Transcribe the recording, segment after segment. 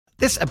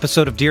This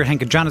episode of Dear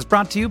Hank and John is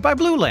brought to you by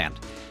Blue Land.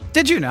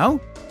 Did you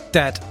know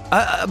that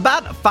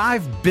about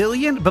 5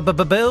 billion,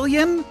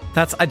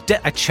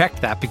 I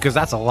checked that because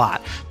that's a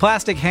lot.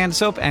 Plastic hand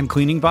soap and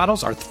cleaning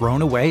bottles are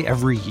thrown away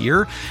every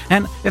year.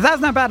 And if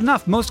that's not bad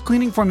enough, most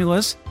cleaning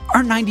formulas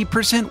are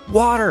 90%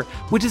 water,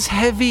 which is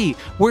heavy.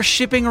 We're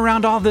shipping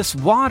around all this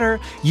water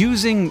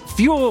using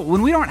fuel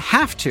when we don't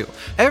have to.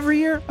 Every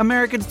year,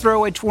 Americans throw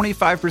away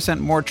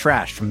 25% more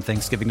trash from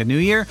Thanksgiving to New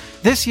Year.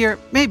 This year,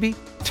 maybe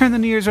turn the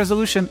New Year's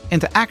resolution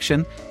into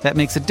action that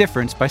makes a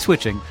difference by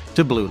switching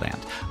to Blue Land.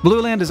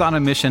 Blue Land is on a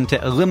mission to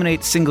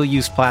eliminate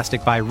single-use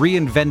plastic by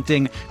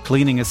reinventing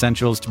cleaning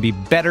essentials to be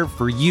better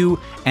for you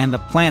and the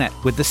planet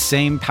with the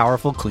same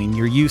powerful clean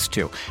you're used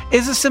to.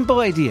 It's a simple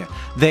idea.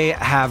 They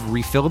have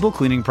refillable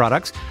cleaning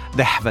products.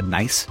 They have a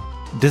nice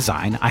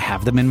design. I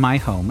have them in my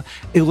home.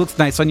 It looks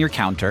nice on your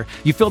counter.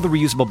 You fill the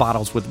reusable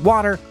bottles with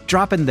water,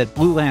 drop in the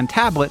Blue Land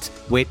tablets,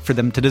 wait for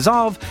them to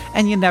dissolve,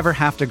 and you never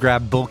have to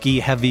grab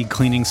bulky, heavy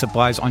cleaning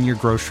supplies on your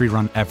grocery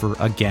run ever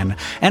again.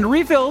 And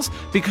refills,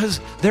 because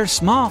they're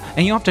small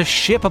and you don't have to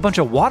ship a bunch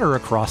of water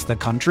across the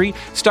country,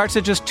 starts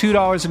at just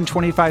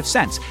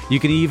 $2.25. You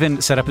can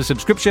even set up a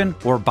subscription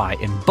or buy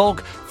in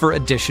bulk for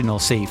additional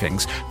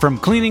savings. From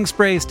cleaning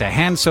sprays to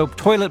hand soap,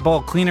 toilet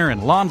bowl cleaner,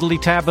 and laundry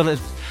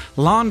tablets,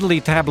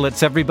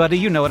 everybody,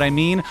 you know what I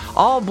mean.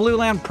 All Blue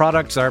Land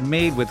products are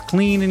made with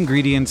clean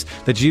ingredients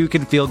that you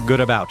can feel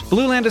good about.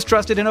 Blue Land is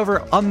trusted in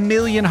over 1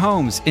 million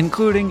homes,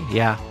 including,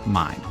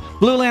 mine.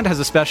 Blue Land has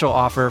a special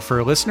offer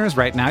for listeners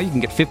right now. You can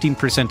get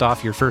 15%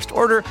 off your first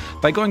order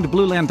by going to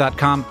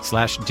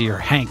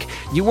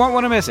blueland.com/dearhank. You won't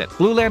want to miss it.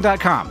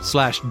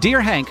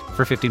 blueland.com/dearhank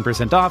for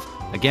 15%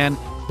 off. Again,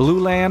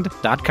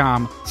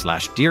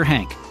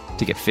 blueland.com/dearhank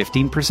to get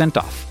 15%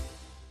 off.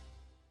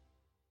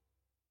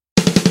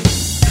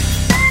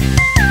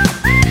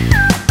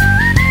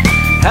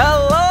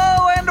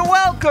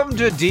 Welcome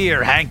to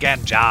Dear Hank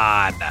and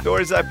John.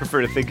 Or as I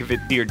prefer to think of it,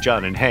 Dear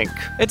John and Hank.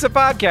 It's a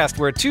podcast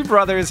where two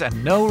brothers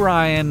and no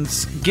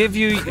Ryans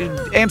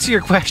answer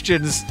your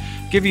questions,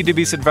 give you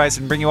dubious advice,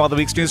 and bring you all the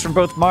week's news from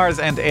both Mars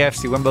and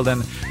AFC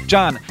Wimbledon.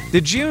 John,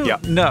 did you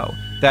know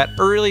that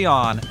early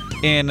on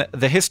in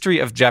the history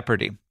of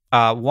Jeopardy,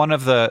 one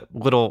of the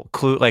little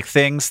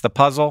things, the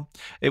puzzle,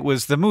 it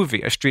was the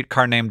movie A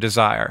Streetcar Named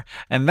Desire,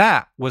 and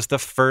that was the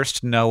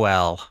first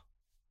Noel.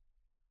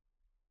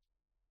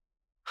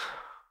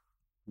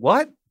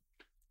 What?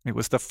 It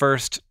was the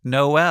first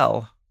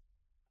Noel.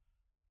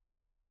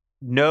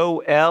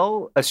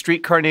 Noel? A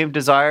Streetcar Named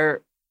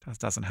Desire? That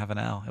doesn't have an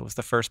L. It was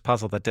the first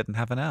puzzle that didn't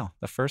have an L.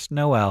 The first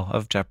Noel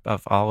of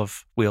all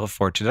of Wheel of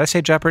Fortune. Did I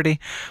say Jeopardy?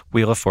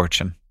 Wheel of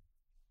Fortune.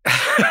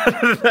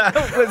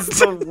 That was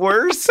the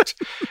worst.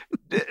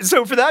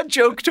 So for that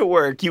joke to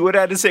work, you would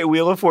have had to say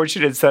Wheel of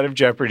Fortune instead of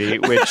Jeopardy,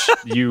 which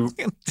you...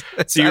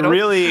 So you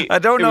really... I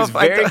don't know it was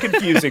very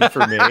confusing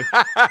for me.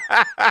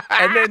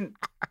 And then...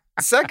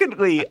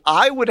 Secondly,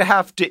 I would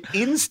have to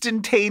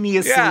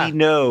instantaneously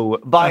know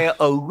by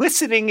a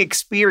listening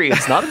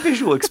experience, not a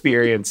visual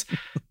experience,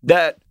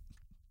 that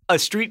A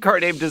Streetcar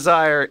Named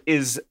Desire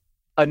is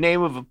a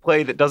name of a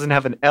play that doesn't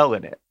have an L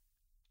in it.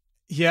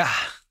 Yeah.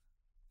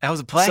 That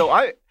was a play? So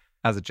that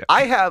was a joke.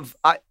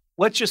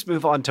 Let's just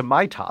move on to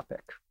my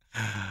topic.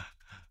 I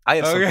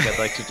have something I'd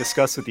like to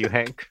discuss with you,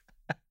 Hank.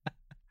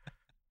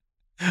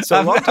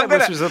 So long-time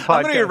listeners of the podcast.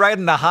 I'm going to be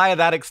riding the high of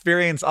that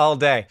experience all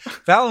day.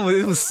 That one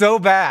was so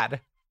bad.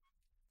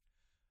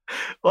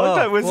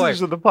 Long-time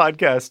listeners of the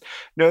podcast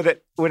know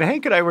that when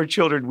Hank and I were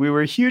children, we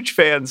were huge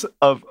fans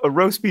of a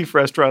roast beef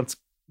restaurant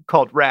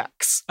called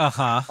Rax.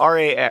 Uh-huh.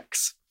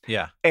 R-A-X.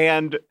 Yeah.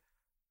 And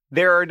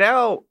there are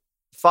now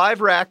 5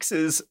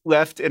 Raxes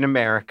left in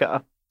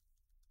America.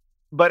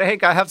 But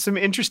Hank, I have some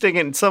interesting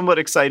and somewhat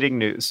exciting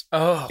news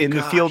in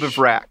the field of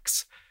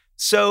Rax.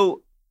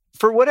 So...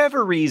 for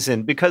whatever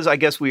reason, because I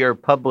guess we are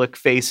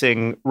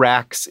public-facing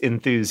Rax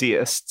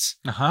enthusiasts,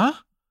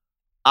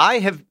 I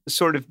have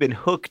sort of been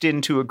hooked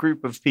into a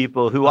group of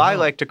people who I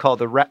like to call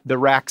the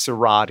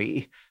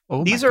Raxerati.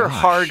 These are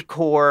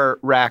hardcore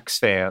Rax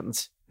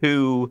fans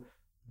who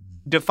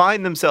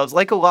define themselves,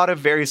 like a lot of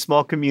very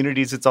small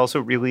communities, it's also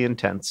really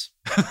intense.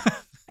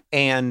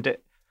 And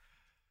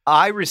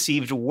I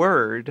received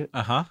word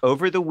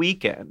over the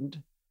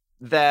weekend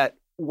that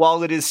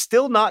while it is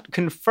still not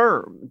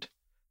confirmed,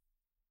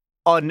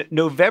 on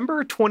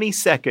November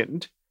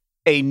 22nd,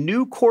 a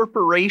new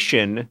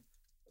corporation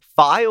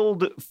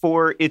filed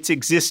for its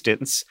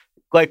existence.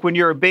 Like when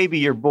you're a baby,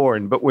 you're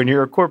born, but when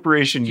you're a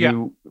corporation,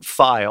 you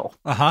file.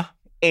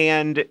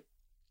 And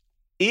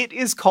it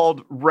is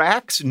called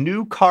Rax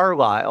New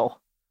Carlisle.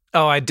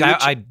 Oh, I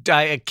cannot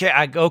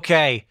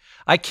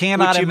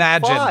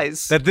imagine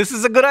that this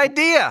is a good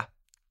idea.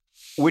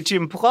 Which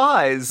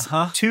implies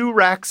to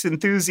Rax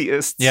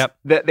enthusiasts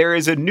that there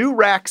is a new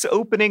Rax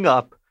opening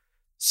up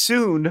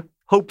soon,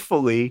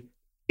 hopefully,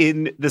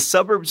 in the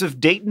suburbs of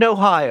Dayton,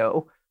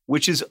 Ohio,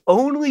 which is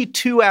only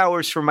 2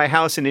 hours from my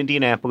house in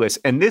Indianapolis.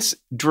 And this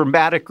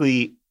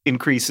dramatically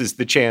increases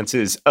the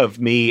chances of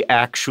me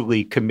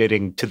actually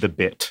committing to the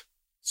bit.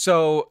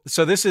 So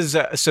this is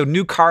so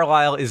New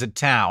Carlisle is a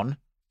town.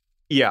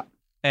 Yeah.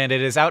 And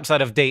it is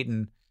outside of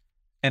Dayton,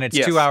 and it's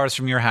 2 hours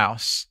from your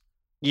house.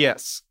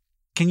 Yes.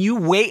 Can you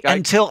wait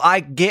until I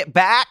get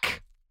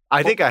back?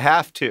 I think I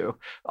have to.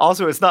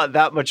 Also, it's not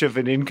that much of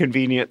an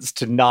inconvenience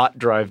to not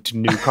drive to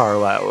New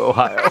Carlisle,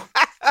 Ohio.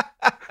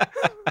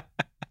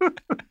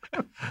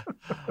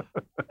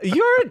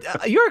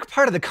 Your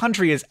part of the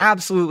country is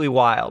absolutely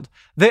wild.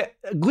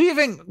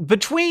 Leaving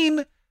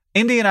between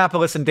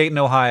Indianapolis and Dayton,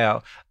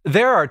 Ohio,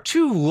 there are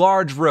 2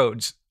 large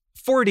roads,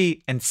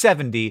 40 and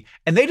 70,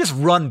 and they just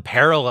run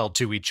parallel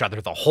to each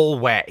other the whole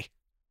way.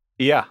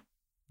 Yeah.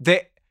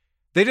 They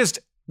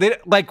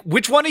like,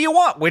 which one do you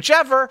want?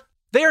 Whichever.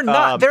 They're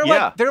not.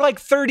 They're like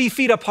 30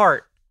 feet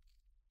apart.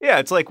 Yeah,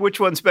 it's like, which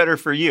one's better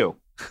for you?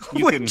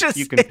 You can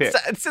pick.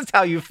 It's just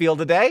how you feel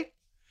today.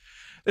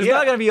 There's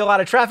not going to be a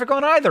lot of traffic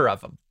on either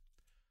of them.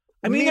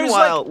 I mean,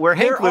 meanwhile, where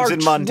Hank lives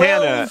in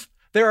Montana,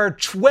 there are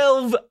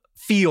 12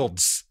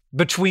 fields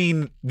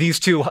between these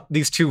two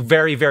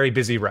very, very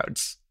busy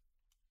roads.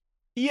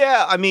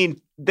 Yeah, I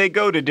mean, they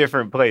go to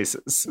different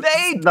places.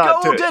 They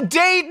go to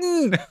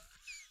Dayton.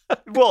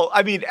 Well,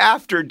 I mean,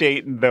 after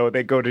Dayton, though,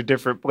 they go to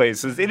different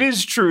places. It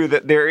is true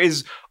that there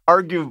is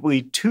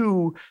arguably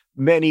too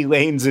many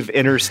lanes of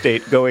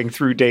interstate going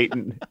through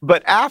Dayton.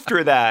 But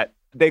after that,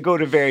 they go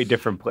to very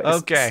different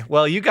places. Okay,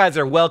 well, you guys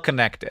are well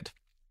connected.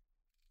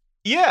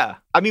 Yeah.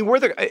 I mean,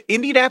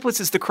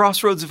 Indianapolis is the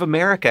crossroads of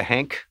America,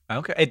 Hank.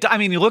 Okay.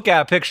 You look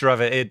at a picture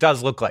of it, it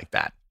does look like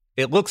that.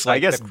 It looks like, I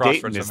guess, the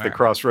crossroads Dayton is of America. The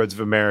crossroads of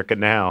America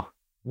now.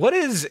 What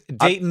is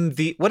Dayton?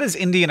 What is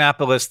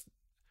Indianapolis?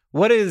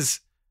 What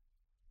is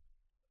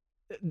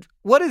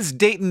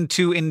Dayton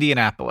to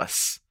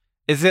Indianapolis?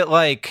 Is it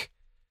like,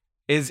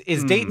 is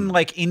Dayton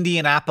like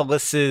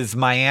Indianapolis's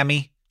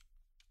Miami?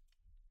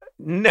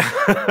 No,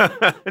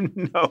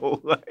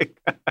 no,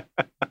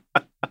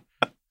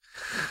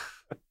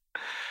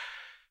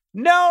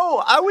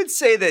 no, I would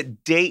say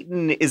that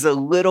Dayton is a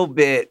little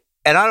bit,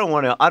 and I don't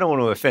want to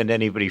offend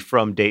anybody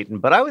from Dayton,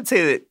 but I would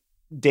say that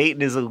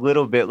Dayton is a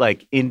little bit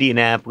like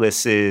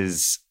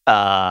Indianapolis's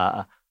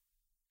Fort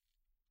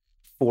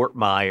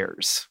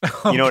Myers.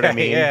 You know what I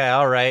mean? Yeah,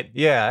 all right.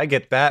 Yeah, I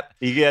get that.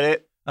 You get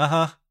it?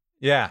 Uh-huh.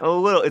 Yeah. A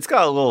little. It's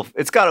got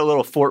a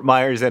little Fort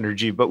Myers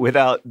energy, but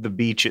without the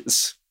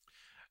beaches.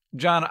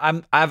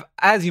 John, I've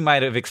as you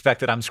might have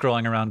expected, I'm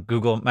scrolling around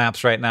Google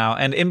Maps right now,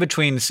 and in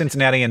between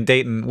Cincinnati and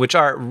Dayton, which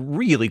are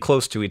really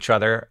close to each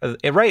other,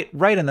 right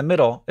in the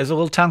middle is a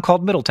little town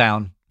called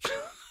Middletown.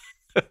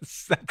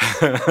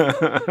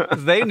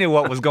 They knew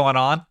what was going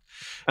on.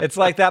 It's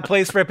like that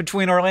place right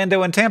between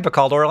Orlando and Tampa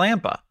called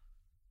Orlampa.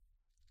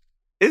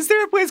 Is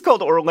there a place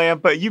called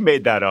Orlampa? You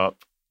made that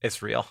up.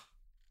 It's real.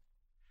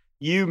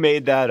 You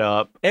made that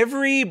up.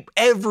 Every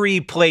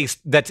place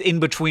that's in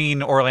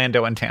between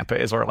Orlando and Tampa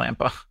is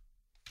Orlampa.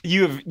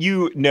 You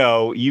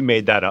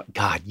made that up.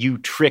 God, you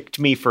tricked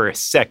me for a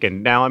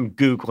second. Now I'm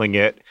Googling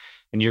it,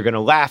 and you're going to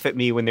laugh at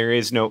me when there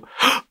is no...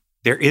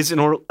 There is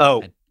an...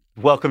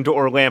 Welcome to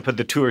Orlampa,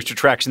 the tourist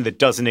attraction that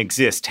doesn't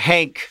exist.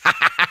 Hank.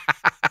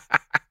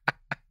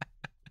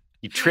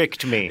 You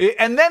tricked me.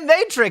 And then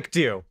they tricked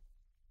you.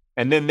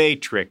 And then they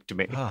tricked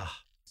me.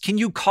 Can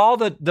you call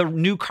the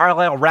New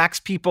Carlisle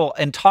Rax people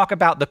and talk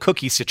about the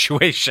cookie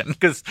situation?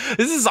 Because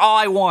this is all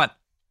I want.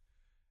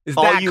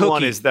 All you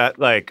want is that,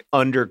 like,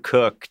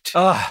 undercooked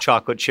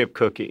chocolate chip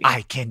cookie.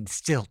 I can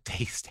still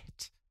taste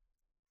it.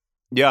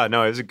 Yeah,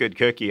 no, it was a good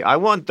cookie. I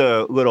want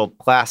the little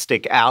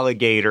plastic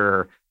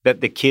alligator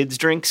that the kids'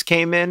 drinks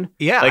came in.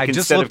 Yeah, like, I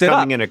just instead looked of it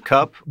coming up in a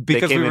cup,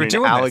 because they came we were in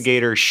doing an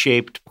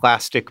alligator-shaped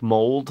plastic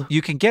mold.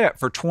 You can get it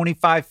for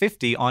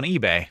 $25.50 on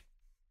eBay.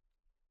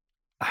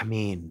 I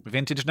mean,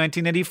 vintage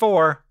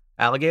 1984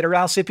 alligator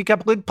owl sippy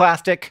cup lid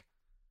plastic.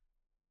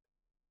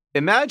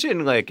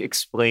 Imagine, like,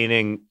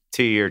 explaining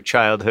to your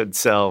childhood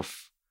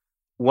self,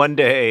 one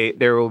day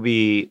there will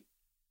be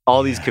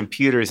all these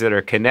computers that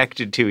are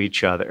connected to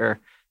each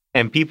other,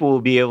 and people will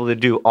be able to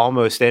do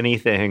almost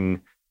anything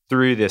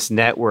through this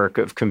network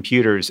of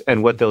computers.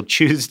 And what they'll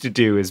choose to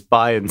do is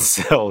buy and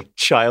sell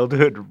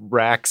childhood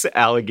Rax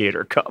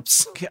alligator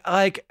cups.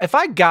 Like, if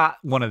I got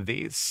one of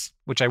these,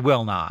 which I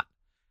will not,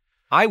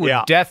 I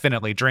would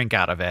definitely drink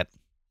out of it.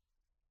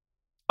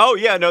 Oh,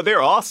 yeah, no,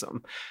 they're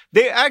awesome.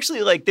 They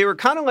actually, like, they were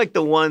kind of like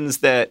the ones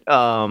that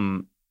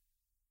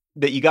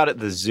that you got at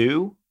the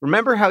zoo.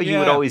 Remember how you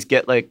would always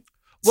get, like,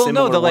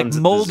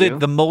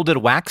 the molded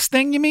wax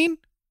thing, you mean?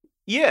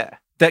 Yeah.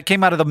 That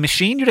came out of the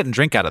machine? You didn't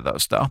drink out of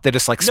those, though. They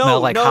just, like, smell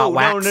like hot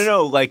wax?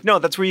 No. Like, no,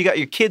 that's where you got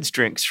your kids'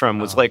 drinks from,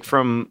 was like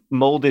from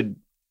molded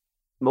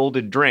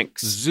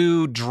drinks.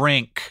 Zoo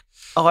drink.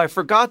 Oh, I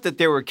forgot that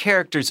there were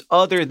characters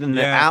other than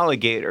the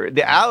alligator.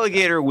 The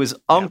alligator was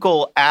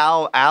Uncle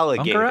Al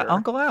Alligator.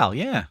 Uncle Al,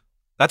 yeah.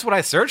 That's what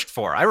I searched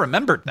for. I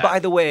remembered that. By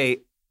the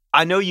way,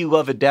 I know you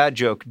love a dad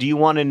joke. Do you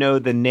want to know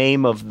the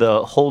name of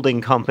the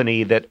holding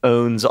company that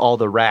owns all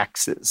the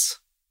Raxes?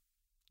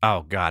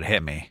 Oh, God,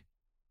 hit me.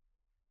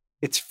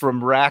 It's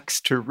From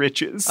Rax to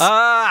Riches.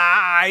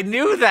 I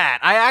knew that.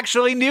 I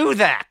actually knew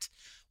that.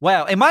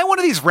 Wow. Am I one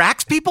of these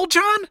Rax people,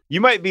 John? You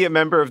might be a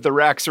member of the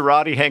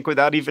Raxerati, Hank,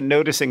 without even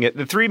noticing it.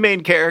 The three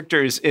main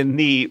characters in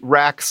the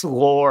Rax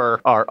lore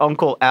are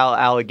Uncle Al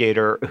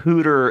Alligator,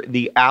 Hooter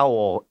the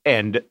Owl,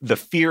 and the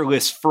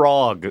Fearless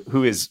Frog,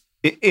 who is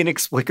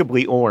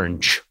inexplicably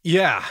orange.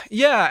 Yeah.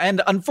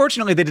 And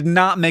unfortunately, they did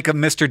not make a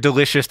Mr.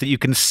 Delicious that you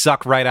can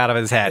suck right out of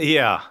his head.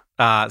 Yeah.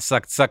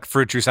 Suck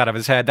fruit juice out of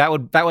his head. That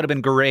would have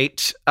been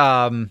great.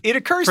 It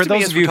occurs for to me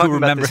those as of you we're who talking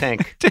about remember, this,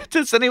 Hank,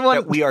 does anyone?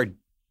 that we are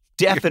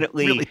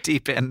definitely really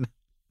deep in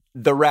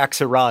the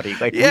Raxerati.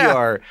 We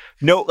are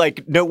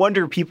no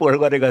wonder people are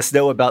letting us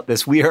know about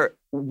this. We have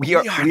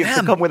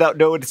become, without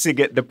noticing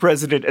it, the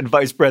president and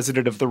vice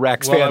president of the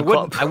Rax fan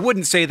club. I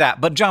wouldn't say that,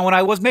 but John, when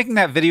I was making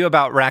that video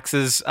about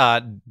Rax's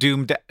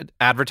doomed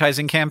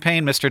advertising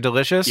campaign, Mr.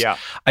 Delicious,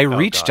 I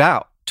reached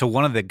out to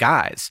one of the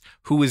guys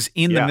who was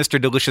in the Mr.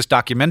 Delicious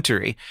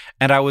documentary.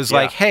 And I was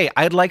like, hey,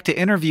 I'd like to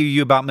interview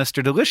you about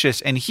Mr.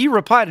 Delicious. And he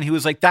replied and he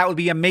was like, that would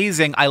be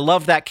amazing. I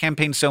love that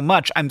campaign so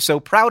much. I'm so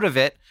proud of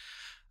it.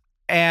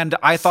 And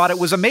I thought it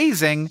was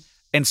amazing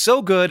and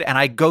so good. And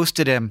I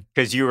ghosted him.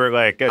 Because you were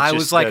like, I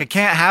was like, I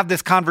can't have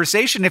this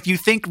conversation if you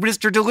think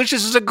Mr.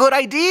 Delicious is a good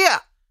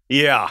idea.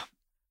 Yeah.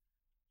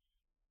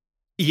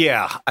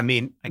 Yeah. I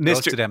mean, I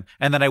ghosted him.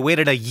 And then I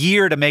waited a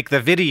year to make the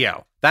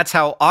video. That's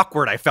how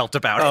awkward I felt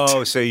about it.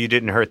 Oh, so you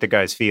didn't hurt the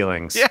guy's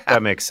feelings. Yeah.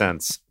 That makes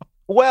sense.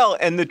 Well,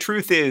 and the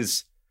truth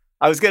is,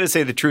 I was going to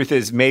say the truth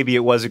is maybe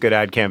it was a good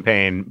ad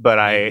campaign, but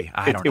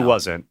it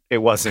wasn't. It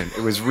wasn't.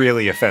 It was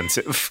really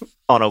offensive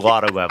on a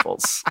lot of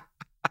levels.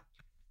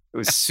 It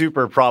was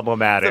super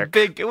problematic.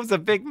 It was a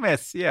big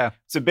miss. Yeah.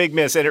 It's a big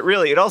miss. And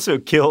it also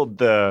killed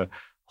the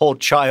whole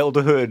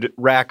childhood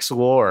Rax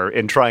lore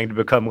in trying to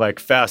become like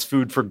fast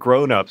food for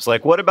grown-ups.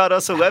 Like, what about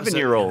us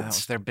 11-year-olds? That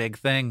was their big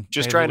thing.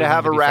 Just trying to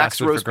have a Rax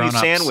roast beef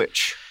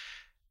sandwich.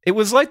 It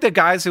was like the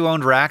guys who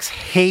owned Rax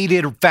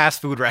hated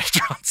fast food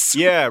restaurants.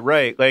 Yeah,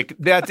 right. Like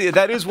that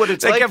is what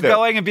it's like. They kept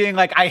going and being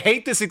like, I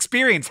hate this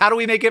experience. How do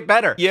we make it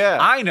better? Yeah.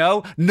 I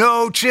know.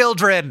 No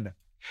children.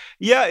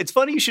 Yeah, it's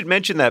funny you should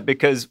mention that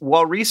because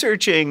while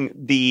researching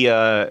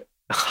the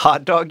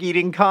hot dog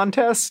eating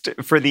contest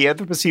for the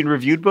Anthropocene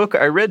Reviewed book,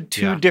 I read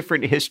two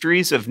different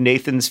histories of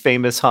Nathan's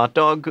famous hot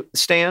dog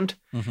stand.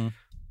 Mm-hmm.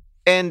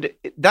 And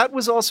that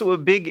was also a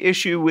big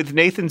issue with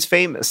Nathan's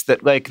Famous,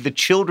 that like the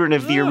children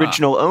of the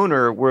original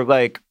owner were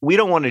like, we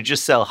don't want to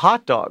just sell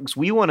hot dogs.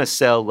 We want to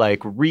sell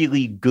like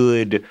really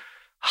good,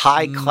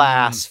 high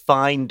class,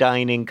 fine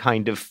dining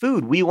kind of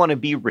food. We want to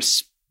be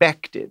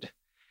respected.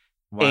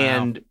 Wow.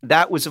 And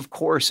that was, of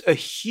course, a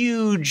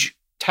huge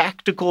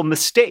tactical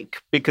mistake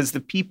because the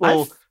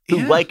people who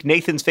like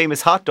Nathan's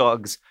Famous hot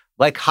dogs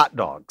like hot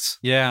dogs.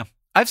 Yeah.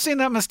 I've seen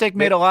that mistake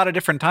made a lot of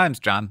different times,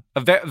 John.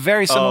 A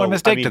very similar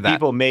mistake to that.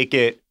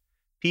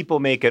 People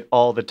make it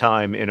all the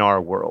time in our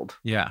world.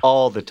 Yeah.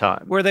 All the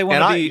time. Where they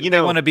want to be,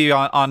 they want to be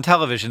on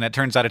television. It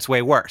turns out it's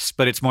way worse,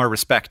 but it's more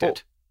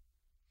respected.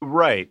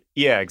 Right.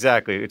 Yeah,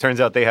 exactly. It turns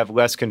out they have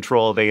less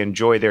control. They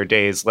enjoy their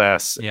days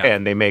less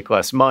and they make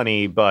less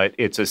money, but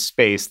it's a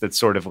space that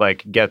sort of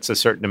like gets a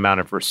certain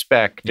amount of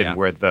respect and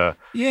where the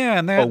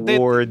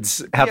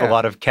awards have a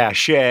lot of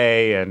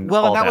cachet and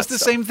all and that was the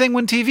same thing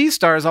when TV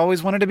stars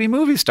always wanted to be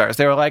movie stars.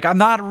 They were like, I'm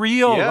not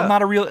real. I'm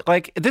not a real,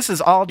 like, this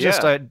is all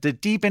just the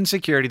deep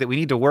insecurity that we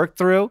need to work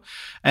through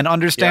and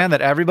understand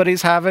that everybody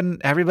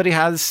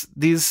has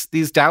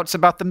these doubts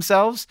about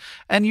themselves,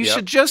 and you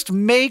should just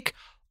make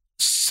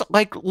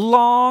like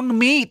long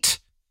meat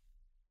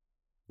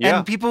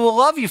and people will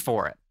love you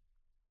for it.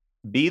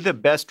 Be the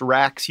best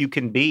Rax you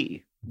can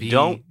be.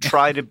 Don't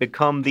try to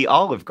become the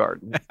Olive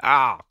Garden.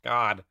 Oh,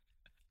 God.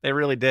 They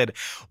really did.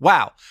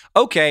 Wow.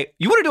 Okay.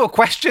 You want to do a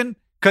question?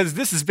 Because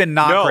this has been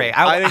not great.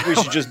 I think we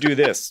should just do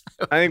this.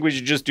 I think we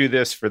should just do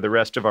this for the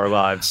rest of our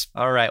lives.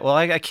 All right. Well,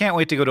 I can't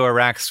wait to go to a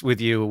Rax with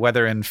you,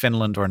 whether in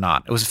Finland or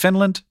not. It was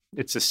Finland?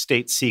 It's a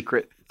state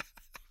secret.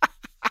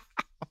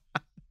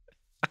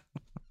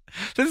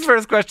 This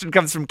first question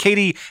comes from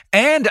Katie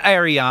and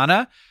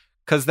Ariana,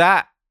 because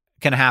that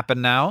can happen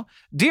now.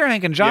 Dear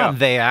Hank and John,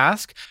 they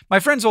ask,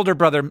 my friend's older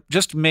brother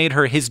just made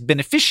her his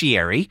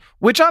beneficiary,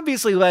 which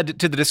obviously led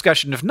to the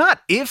discussion of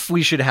not if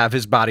we should have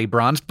his body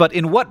bronzed, but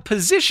in what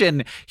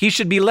position he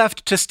should be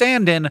left to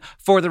stand in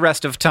for the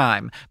rest of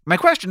time. My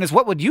question is,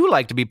 what would you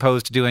like to be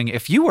posed doing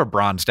if you were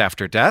bronzed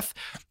after death?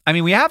 I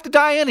mean, we have to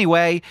die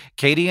anyway.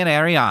 Katie and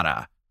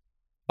Ariana.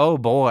 Oh,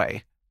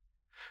 boy.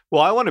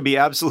 Well, I want to be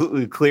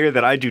absolutely clear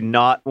that I do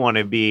not want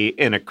to be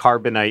in a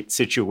carbonite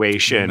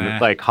situation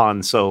like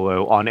Han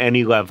Solo on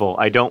any level.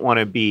 I don't want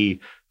to be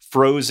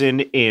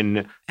frozen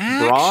in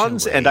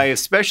bronze, and I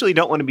especially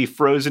don't want to be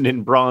frozen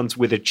in bronze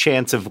with a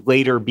chance of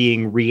later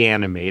being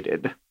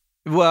reanimated.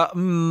 Well,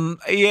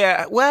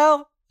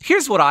 Well,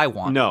 here's what I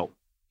want. No.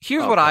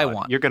 Here's what I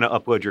want. You're going to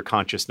upload your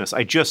consciousness.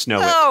 I just know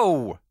it.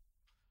 No.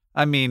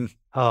 I mean...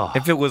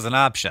 If it was an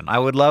option, I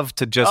would love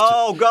to just...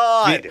 Oh,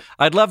 God!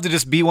 I'd love to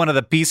just be one of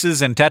the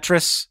pieces in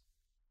Tetris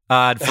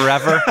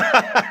forever.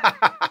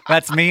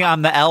 That's me.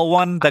 I'm the L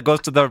one that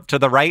goes to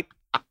the right.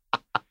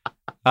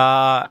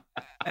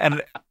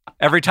 And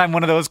every time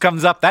one of those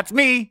comes up, that's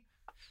me.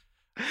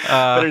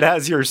 But it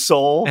has your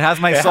soul. It has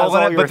my soul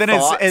in it, but then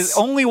it's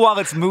only while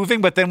it's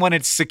moving. But then when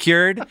it's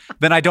secured,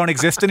 then I don't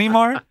exist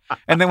anymore.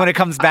 And then when it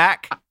comes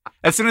back,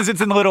 as soon as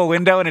it's in the little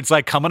window and it's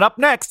like, coming up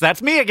next,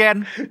 that's me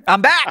again.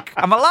 I'm back.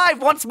 I'm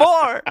alive once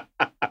more.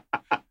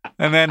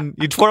 And then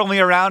you twirl me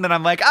around and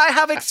I'm like, I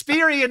have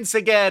experience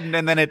again.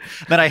 And then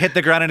I hit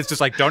the ground and it's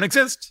just like, don't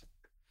exist.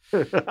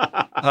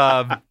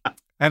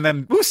 And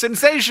then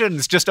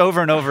sensations just over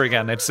and over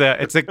again. It's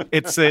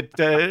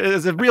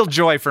a real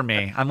joy for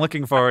me. I'm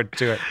looking forward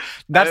to it.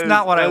 That's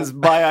not what I was.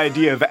 My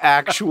idea of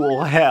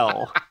actual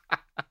hell.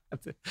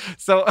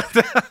 So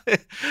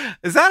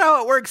is that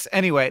how it works?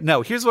 Anyway,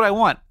 no, here's what I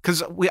want.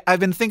 Because I've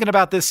been thinking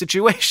about this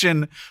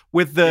situation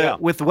with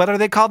with what are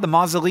they called? The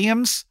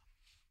mausoleums?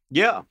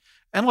 Yeah.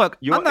 And look,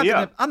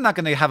 I'm not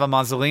gonna have a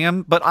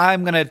mausoleum, but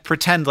I'm gonna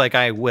pretend like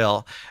I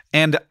will.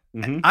 And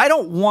I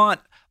don't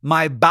want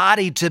my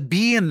body to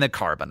be in the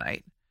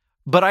carbonite,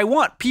 but I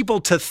want people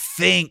to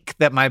think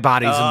that my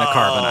body's in the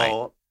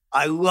carbonite.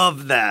 I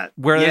love that.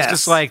 Where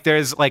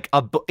there's like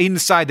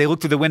inside, they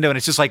look through the window and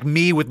it's just like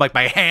me with like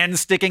my hands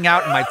sticking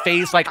out and my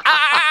face like,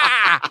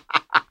 ah!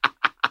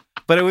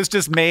 But it was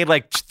just made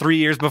like 3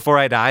 years before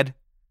I died.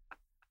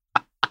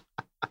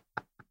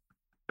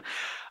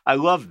 I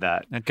love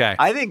that. Okay.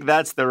 I think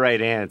that's the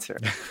right answer.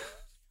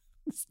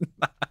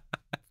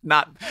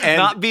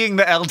 Not being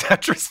the L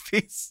Tetris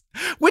piece.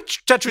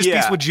 Which Tetris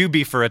piece would you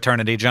be for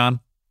eternity,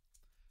 John?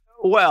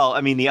 Well, I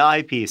mean, the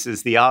eye piece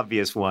is the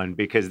obvious one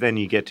because then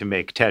you get to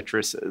make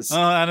Tetrises. Oh,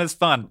 that is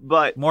fun.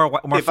 But more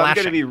if flashing. I'm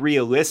going to be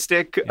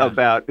realistic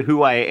about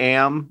who I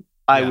am,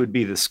 I would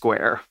be the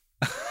square.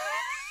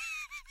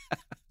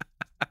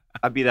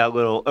 I'd be that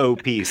little O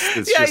piece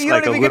that's just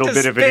like a little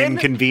bit of an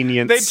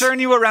inconvenience. They turn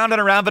you around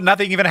and around, but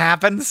nothing even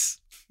happens.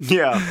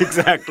 Yeah,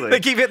 exactly. They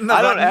keep hitting the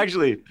button. I don't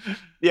actually...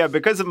 Yeah,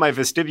 because of my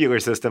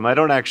vestibular system, I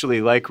don't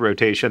actually like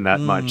rotation that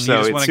much.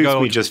 So it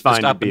suits me just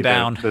fine to be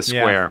the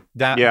square.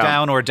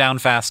 Down or down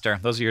faster.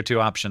 Those are your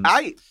two options.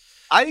 I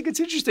think it's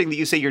interesting that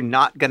you say you're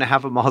not going to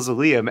have a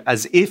mausoleum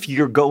as if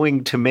you're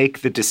going to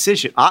make the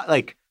decision.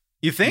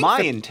 You think?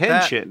 My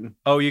intention...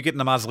 you getting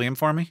the mausoleum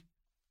for me?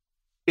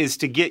 Is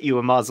to get you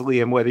a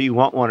mausoleum, whether you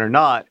want one or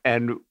not,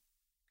 and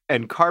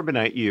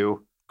carbonite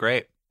you.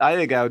 Great. I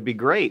think that would be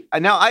great.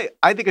 Now,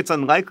 I think it's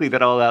unlikely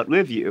that I'll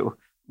outlive you,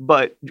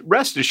 but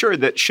rest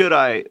assured that should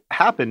I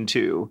happen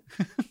to,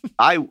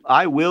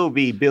 I will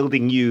be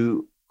building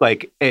you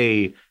like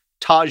a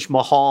Taj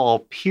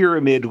Mahal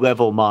pyramid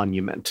level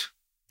monument.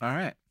 All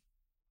right.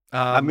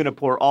 I'm going to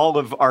pour all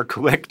of our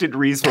collected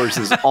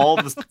resources,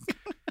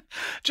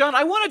 John,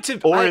 I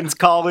wanted to... Oren's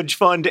college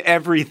fund,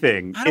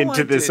 everything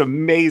into this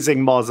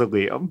amazing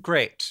mausoleum.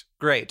 Great.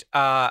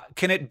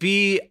 Can it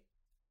be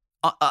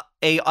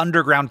a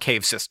underground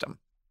cave system?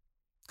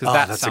 Because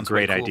that's a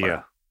great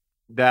idea.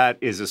 That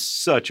is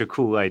such a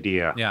cool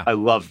idea. Yeah. I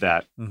love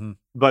that. Mm-hmm.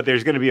 But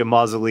there's going to be a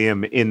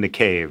mausoleum in the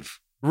cave.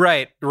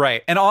 Right.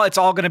 And it's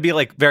all going to be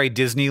like very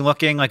Disney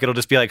looking. Like it'll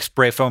just be like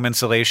spray foam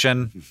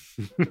insulation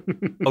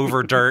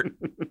over dirt.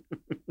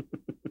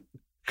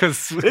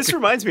 This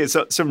reminds me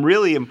of some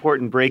really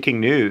important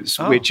breaking news,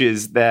 which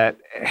is that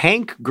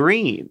Hank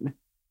Green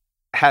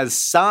has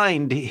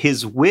signed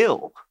his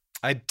will.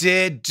 I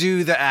did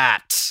do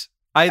that.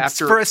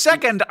 For a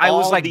second, I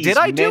was like, did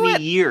I do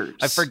it? Years.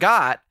 I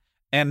forgot.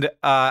 And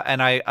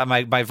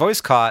my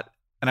voice caught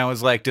and I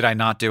was like, did I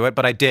not do it?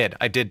 But I did.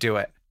 I did do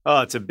it.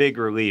 Oh, it's a big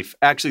relief.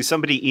 Actually,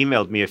 somebody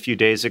emailed me a few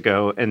days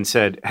ago and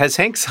said, has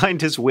Hank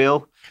signed his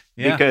will?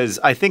 Yeah. Because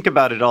I think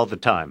about it all the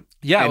time.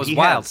 Yeah, it was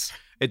wild.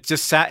 It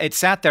just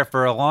sat there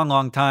for a long,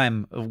 long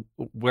time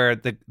where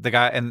the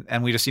guy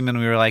and we just emailed and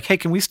we were like, hey,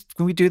 can we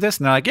do this?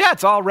 And they're like, yeah,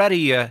 it's all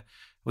ready.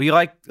 We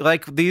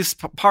like these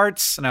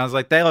parts. And I was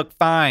like, they look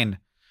fine.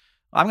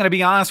 I'm going to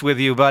be honest with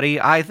you, buddy.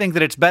 I think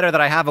that it's better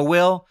that I have a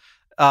will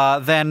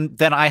than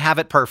I have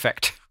it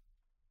perfect.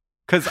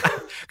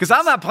 Because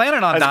I'm not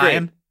planning on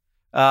dying.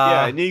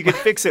 And you can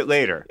fix it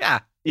later.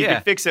 You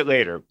can fix it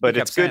later, but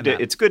it's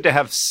good to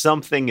have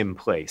something in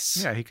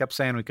place. Yeah, he kept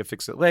saying we could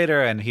fix it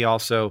later, and he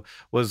also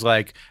was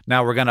like,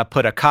 now we're going to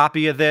put a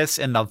copy of this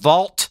in the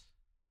vault.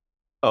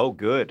 Oh,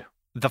 good.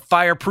 The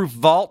fireproof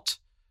vault.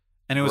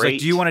 And it was like,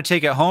 do you want to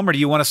take it home or do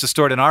you want us to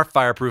store it in our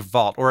fireproof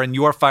vault or in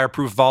your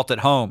fireproof vault at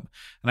home?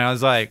 And I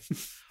was like,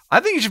 I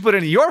think you should put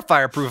it in your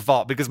fireproof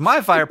vault because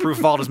my fireproof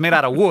vault is made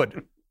out of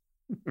wood.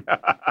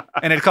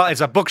 And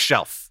it's a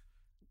bookshelf.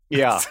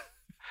 Yeah.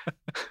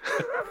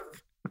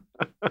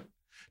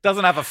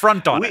 Doesn't have a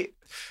front on it.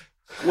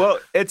 Well,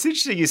 it's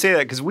interesting you say that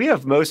because we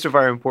have most of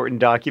our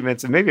important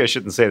documents, and maybe I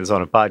shouldn't say this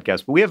on a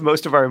podcast, but we have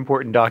most of our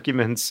important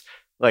documents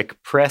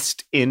like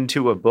pressed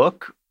into a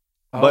book,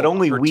 but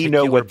only we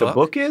know what the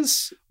book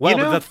is. Well,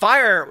 but the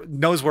fire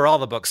knows where all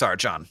the books are,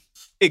 John.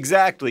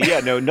 Exactly. Yeah,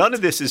 no, none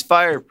of this is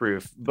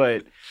fireproof,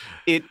 but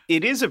it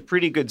is a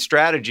pretty good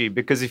strategy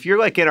because if you're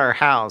like in our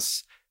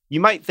house, you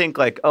might think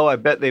like, oh, I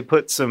bet they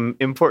put some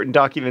important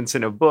documents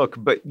in a book,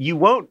 but you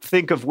won't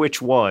think of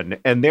which one.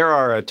 And there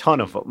are a ton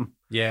of them.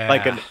 Yeah.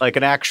 Like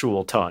an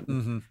actual ton.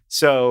 Mm-hmm.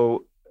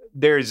 So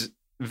there's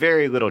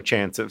very little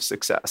chance of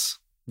success.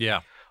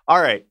 Yeah.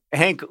 All right,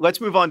 Hank,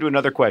 let's move on to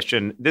another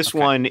question. This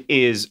one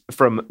is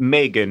from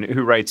Megan,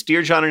 who writes,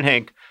 Dear John and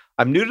Hank,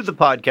 I'm new to the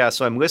podcast,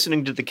 so I'm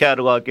listening to the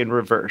catalog in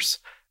reverse.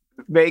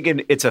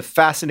 Megan, it's a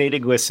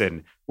fascinating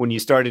listen when you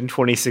start in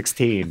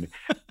 2016.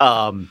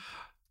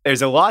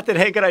 There's a lot that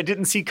Hank and I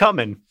didn't see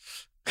coming.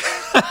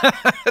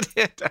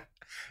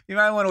 You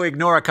might want to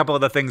ignore a couple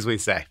of the things we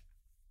say.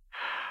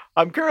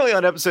 I'm currently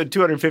on episode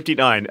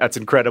 259. That's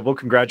incredible.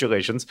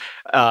 Congratulations.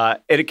 And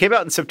it came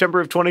out in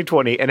September of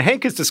 2020. And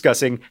Hank is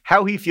discussing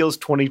how he feels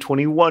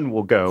 2021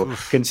 will go,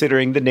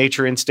 considering the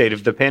nature and state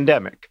of the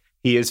pandemic.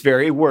 He is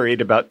very worried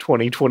about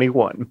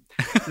 2021.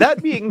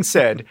 That being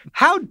said,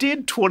 how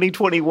did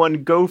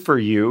 2021 go for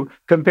you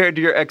compared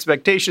to your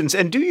expectations?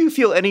 And do you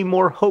feel any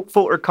more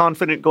hopeful or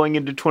confident going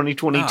into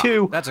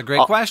 2022? That's a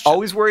great question.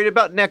 Always worried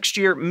about next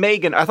year.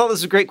 Megan, I thought this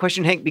was a great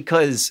question, Hank,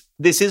 because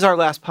this is our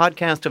last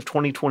podcast of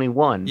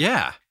 2021.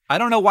 Yeah. I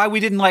don't know why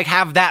we didn't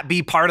have that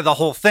be part of the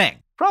whole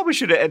thing. Probably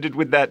should have ended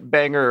with that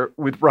banger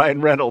with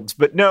Ryan Reynolds,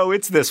 but no,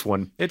 it's this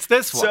one. It's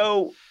this one.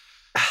 So...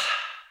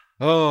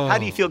 How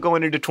do you feel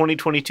going into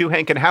 2022,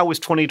 Hank? And how was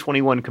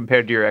 2021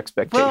 compared to your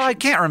expectations? Well, I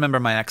can't remember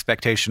my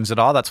expectations at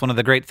all. That's one of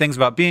the great things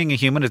about being a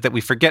human is that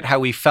we forget how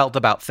we felt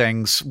about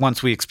things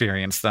once we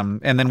experience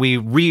them. And then we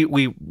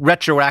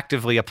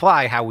retroactively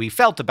apply how we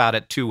felt about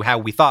it to how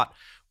we thought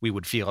we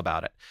would feel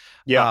about it.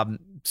 Yeah.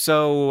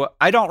 So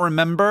I don't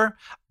remember.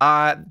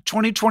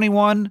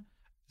 2021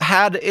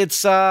 had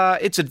its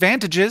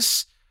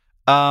advantages.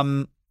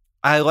 I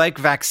like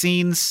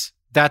vaccines.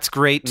 That's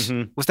great.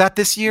 Mm-hmm. Was that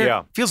this year?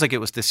 Yeah. Feels like it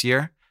was this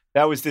year.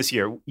 That was this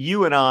year.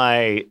 You and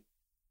I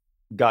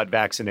got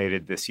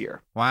vaccinated this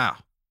year. Wow.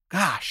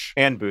 Gosh.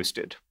 And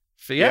boosted.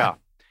 So, yeah.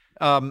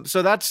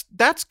 So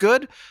that's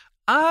good.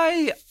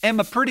 I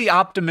am a pretty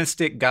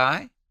optimistic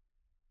guy.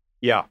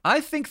 Yeah. I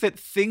think that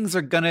things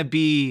are going to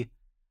be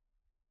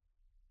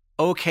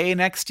okay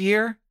next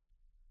year.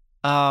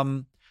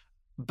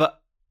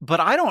 But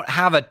I don't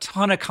have a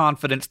ton of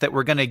confidence that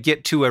we're going to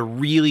get to a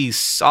really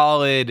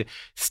solid,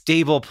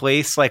 stable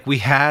place like we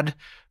had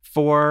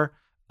for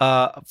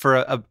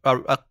a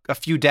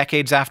few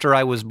decades after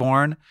I was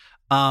born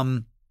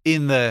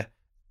in the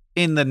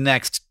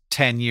next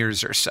 10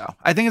 years or so.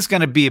 I think it's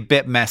going to be a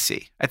bit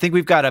messy. I think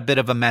we've got a bit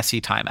of a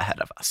messy time ahead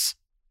of us,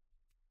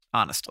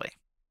 honestly.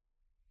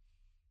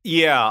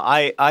 Yeah,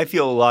 I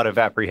feel a lot of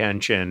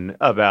apprehension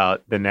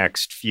about the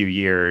next few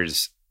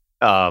years.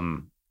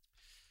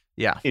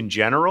 In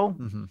general.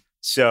 Mm-hmm.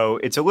 So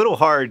it's a little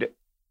hard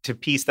to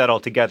piece that all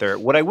together.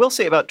 What I will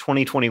say about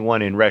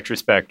 2021 in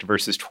retrospect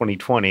versus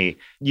 2020,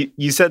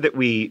 you said that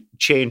we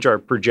change our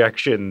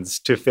projections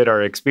to fit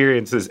our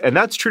experiences. And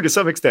that's true to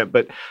some extent,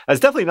 but that's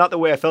definitely not the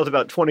way I felt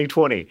about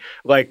 2020.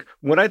 Like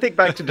when I think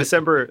back to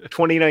December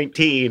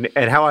 2019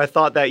 and how I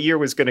thought that year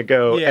was going to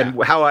go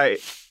and how I,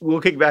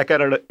 looking back at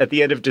it at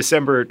the end of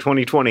December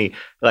 2020,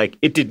 like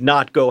it did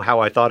not go how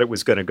I thought it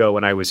was going to go.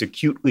 And I was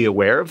acutely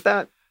aware of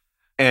that.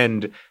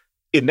 And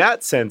in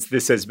that sense,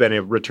 this has been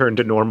a return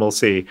to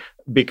normalcy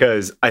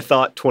because I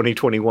thought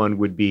 2021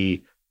 would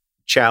be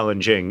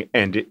challenging,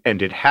 and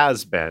it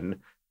has been.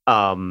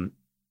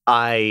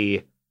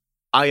 I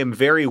am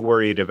very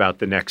worried about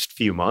the next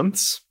few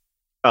months,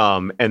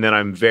 and then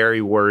I'm very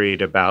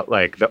worried about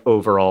the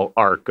overall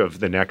arc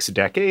of the next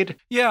decade.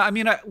 Yeah, I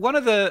mean, one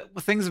of the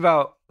things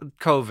about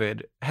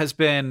COVID has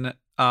been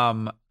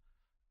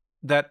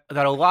that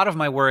a lot of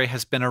my worry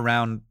has been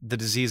around the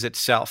disease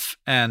itself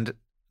and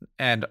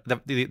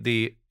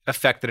the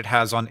effect that it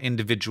has on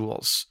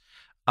individuals.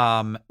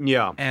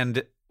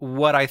 And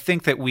what I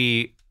think that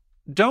we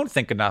don't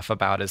think enough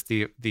about is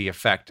the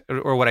effect,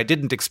 or what I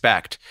didn't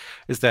expect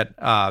is that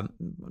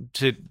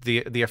to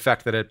the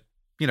effect that a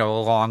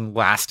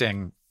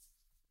long-lasting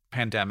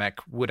pandemic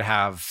would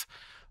have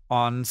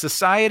on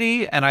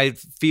society. And I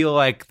feel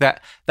like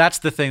that's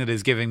the thing that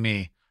is giving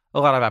me a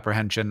lot of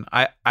apprehension.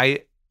 I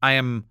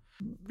am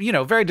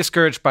very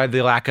discouraged by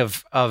the lack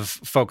of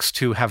folks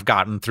to have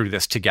gotten through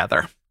this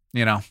together,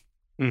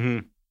 Mm-hmm.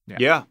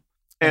 Yeah.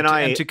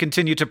 And to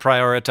continue to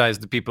prioritize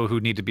the people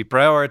who need to be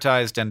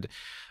prioritized. And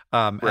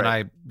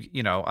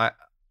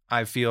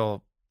I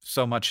feel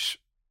so much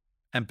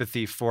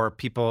empathy for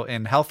people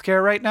in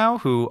healthcare right now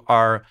who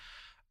are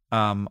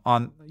on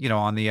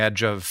the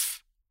edge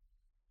of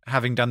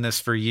having done this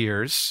for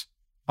years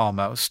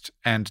almost,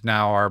 and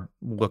now are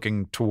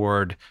looking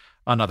toward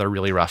another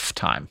really rough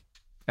time.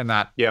 And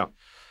that is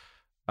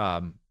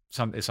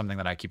something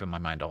that I keep in my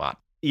mind a lot.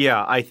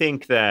 Yeah, I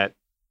think that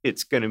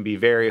it's going to be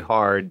very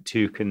hard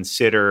to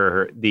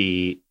consider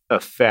the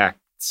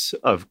effects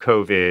of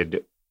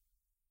COVID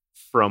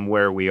from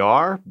where we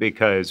are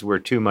because we're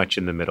too much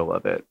in the middle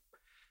of it.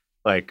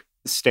 Like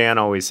Stan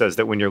always says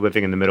that when you're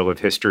living in the middle of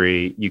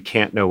history, you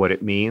can't know what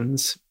it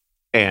means.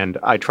 And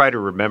I try to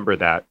remember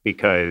that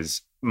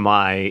because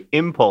my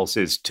impulse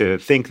is to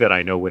think that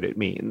I know what it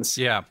means.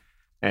 Yeah.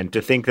 And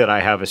to think that I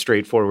have a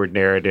straightforward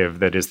narrative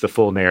that is the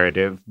full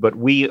narrative, but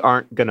we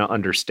aren't going to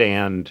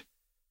understand.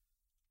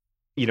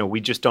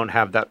 We just don't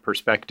have that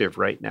perspective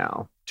right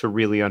now to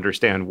really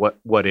understand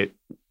what it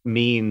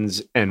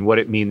means and what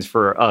it means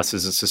for us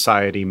as a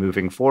society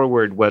moving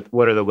forward. What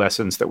are the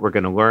lessons that we're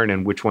going to learn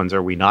and which ones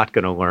are we not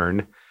going to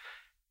learn?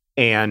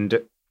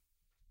 And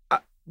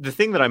the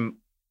thing that I'm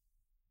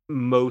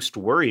most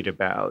worried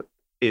about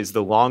is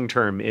the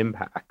long-term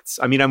impacts.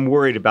 I mean, I'm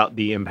worried about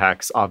the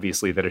impacts,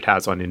 obviously, that it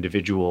has on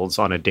individuals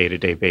on a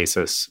day-to-day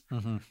basis.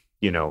 Mm-hmm.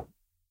 You know,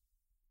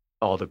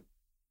 all the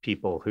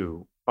people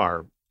who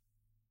are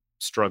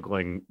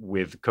struggling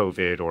with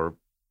COVID or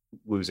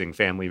losing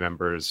family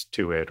members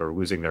to it or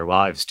losing their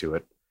lives to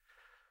it.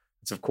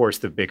 It's, of course,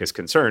 the biggest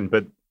concern,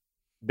 but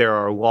there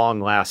are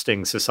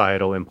long-lasting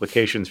societal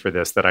implications for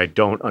this that I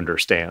don't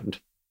understand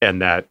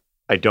and that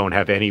I don't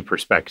have any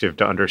perspective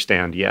to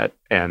understand yet.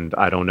 And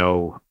I don't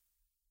know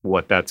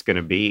what that's going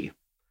to be.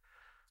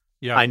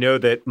 Yeah. I know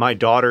that my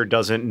daughter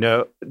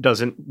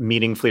doesn't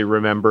meaningfully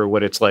remember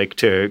what it's like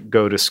to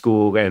go to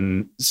school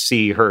and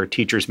see her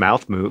teacher's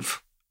mouth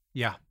move.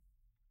 Yeah.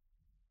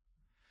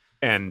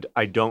 And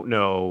I don't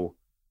know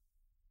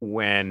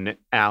when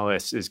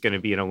Alice is going to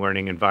be in a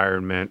learning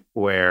environment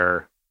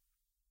where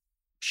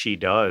she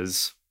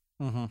does.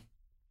 Mm-hmm.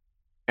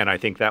 And I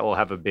think that will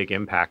have a big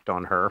impact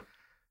on her.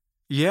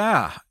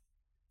 Yeah.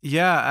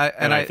 Yeah.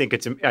 I think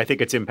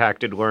it's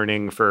impacted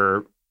learning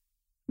for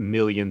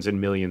millions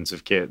and millions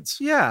of kids.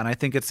 Yeah. And I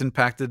think it's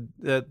impacted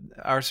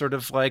our sort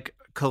of like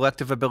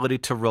collective ability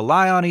to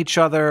rely on each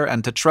other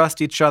and to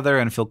trust each other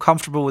and feel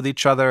comfortable with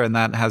each other. And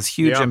that has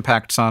huge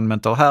impacts on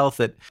mental health.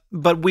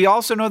 But we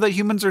also know that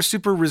humans are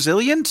super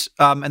resilient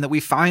and that we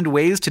find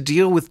ways to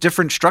deal with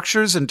different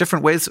structures and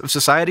different ways of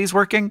societies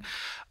working.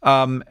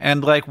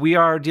 And like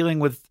we're dealing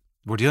with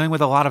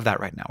a lot of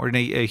that right now. We're in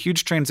a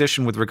huge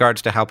transition with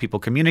regards to how people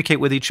communicate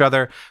with each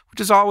other,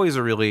 which is always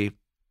a really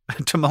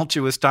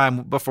tumultuous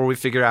time before we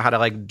figure out how to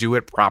like do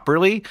it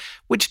properly,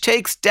 which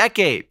takes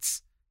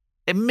decades,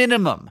 a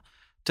minimum,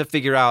 to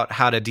figure out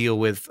how to deal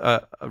with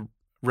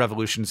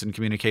revolutions in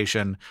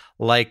communication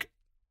like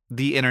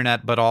the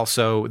internet, but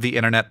also the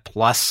internet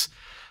plus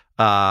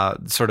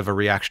sort of a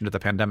reaction to the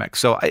pandemic.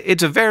 So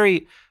it's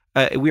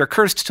we are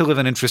cursed to live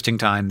in interesting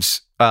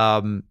times.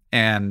 Do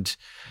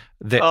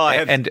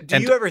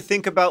you ever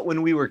think about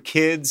when we were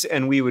kids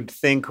and we would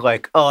think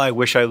like, oh, I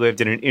wish I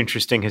lived in an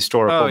interesting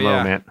historical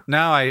moment?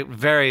 Now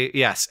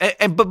yes.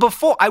 But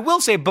before I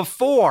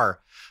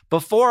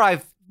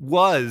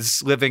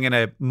was living in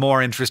a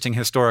more interesting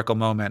historical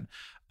moment,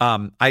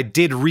 I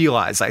did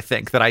realize, I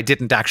think, that I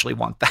didn't actually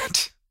want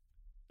that.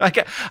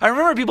 Like, I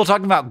remember people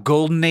talking about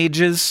golden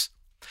ages.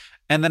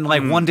 And then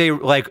like one day,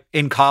 like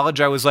in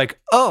college, I was like,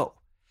 oh,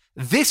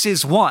 this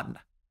is one.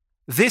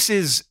 This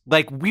is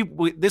like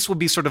this will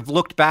be sort of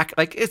looked back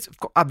like it's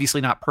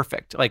obviously not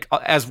perfect, like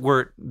as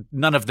were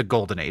none of the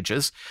golden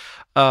ages,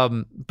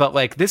 but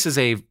like this is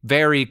a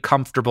very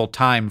comfortable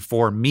time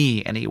for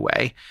me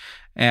anyway.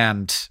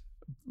 And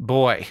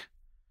boy,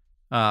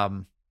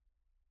 do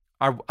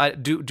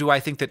I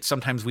think that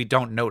sometimes we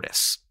don't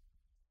notice?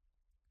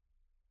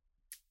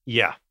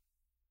 Yeah.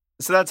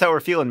 So that's how we're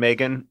feeling,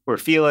 Megan. We're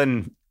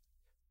feeling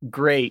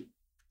great.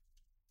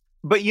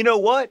 But you know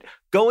what?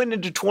 Going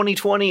into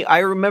 2020, I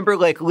remember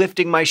like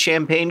lifting my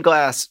champagne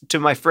glass to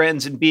my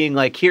friends and being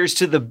like, here's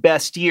to the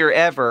best year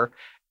ever.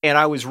 And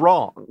I was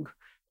wrong.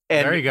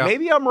 And there you go.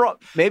 Maybe I'm wrong.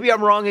 Maybe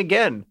I'm wrong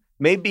again.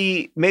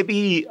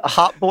 Maybe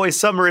Hot Boy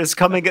Summer is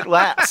coming at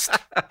last.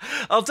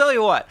 I'll tell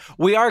you what,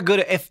 we are good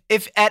at,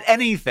 if at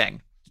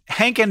anything,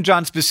 Hank and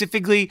John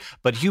specifically,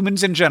 but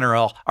humans in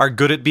general, are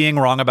good at being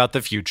wrong about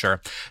the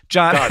future.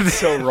 John, God,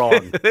 so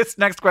wrong. This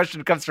next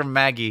question comes from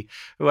Maggie,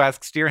 who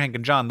asks, Dear Hank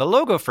and John, the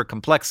logo for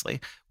Complexly,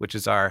 which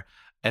is our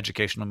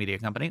educational media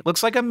company,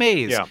 looks like a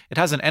maze. Yeah. It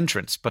has an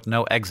entrance, but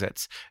no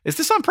exits. Is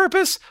this on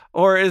purpose,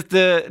 or is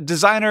the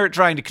designer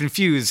trying to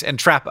confuse and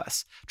trap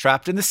us?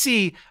 Trapped in the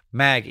sea,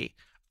 Maggie.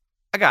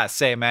 I gotta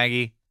say,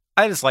 Maggie,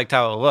 I just liked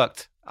how it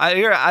looked.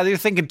 You're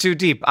thinking too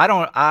deep.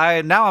 Now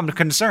I'm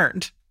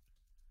concerned.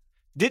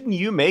 Didn't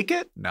you make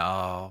it?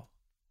 No.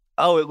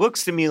 Oh, it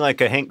looks to me like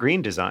a Hank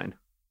Green design.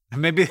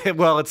 Maybe.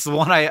 Well, it's the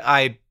one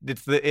I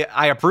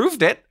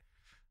approved it.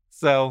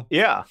 So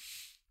yeah.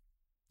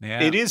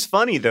 It is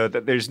funny though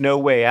that there's no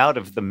way out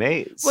of the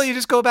maze. Well, you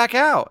just go back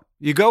out.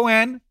 You go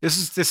in.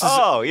 This is.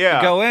 Oh yeah.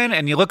 You go in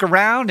and you look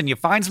around and you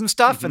find some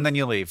stuff and then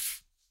you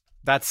leave.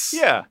 That's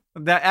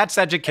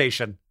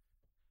education.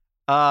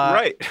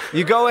 Right.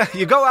 You go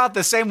out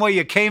the same way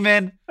you came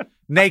in,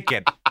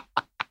 naked.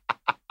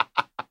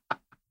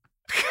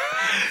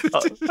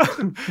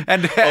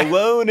 And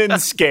alone and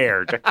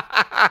scared.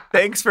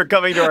 Thanks for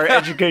coming to our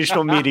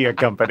educational media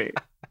company.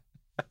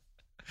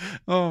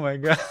 Oh my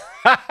God.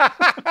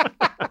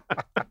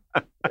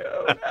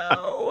 Oh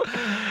no.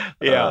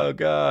 Yeah. Oh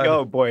God.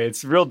 Oh boy,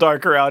 it's real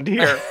dark around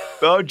here.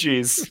 Oh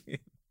geez.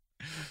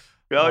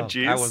 Oh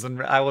geez.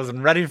 I wasn't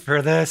ready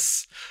for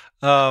this.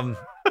 It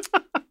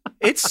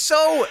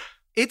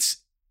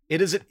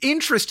is an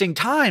interesting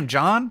time,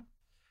 John.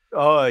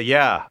 Oh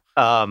yeah.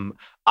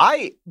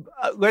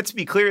 Let's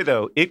be clear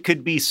though, it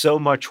could be so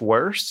much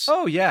worse.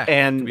 Oh yeah,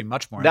 and it could be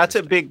much more. That's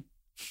a big.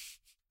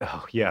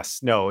 Oh yes,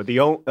 no.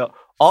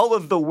 all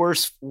of the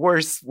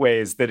worst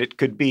ways that it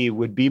could be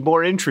would be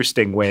more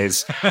interesting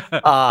ways.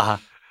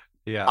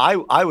 Yeah.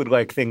 I would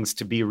like things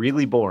to be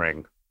really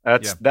boring.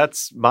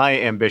 That's my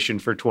ambition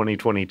for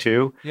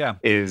 2022. Yeah.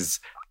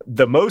 Is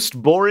the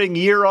most boring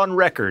year on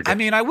record. I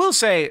mean, I will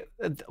say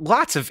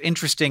lots of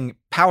interesting,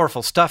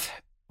 powerful stuff,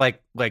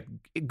 like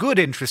good,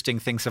 interesting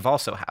things have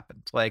also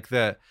happened. Like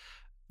the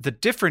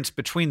difference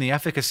between the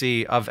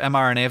efficacy of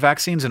mRNA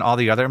vaccines and all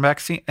the other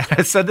vaccines.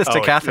 I said this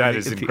to Catherine that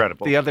is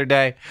incredible. The other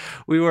day.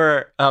 We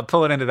were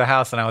pulling into the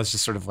house and I was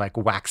just sort of like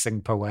waxing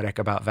poetic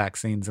about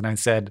vaccines. And I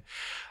said,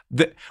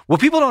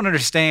 what people don't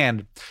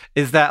understand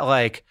is that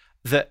like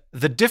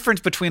the difference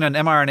between an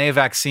mRNA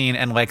vaccine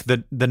and like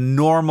the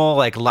normal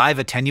like live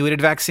attenuated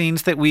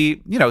vaccines that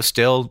we,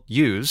 still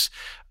use,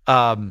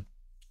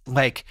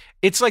 like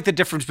it's like the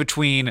difference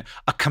between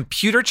a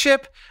computer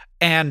chip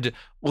and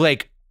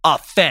like a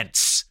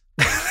fence.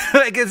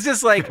 Like it's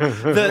just like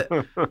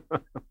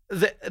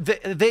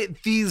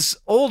these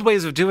old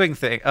ways of doing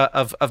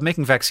of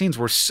making vaccines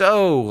were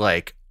so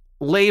like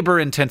labor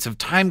intensive,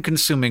 time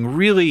consuming,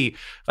 really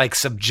like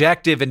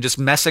subjective and just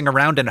messing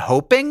around and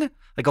hoping,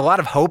 like a lot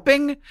of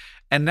hoping.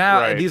 And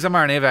now these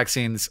mRNA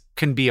vaccines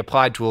can be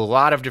applied to a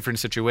lot of different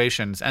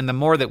situations. And the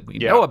more that we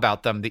know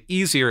about them, the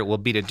easier it will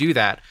be to do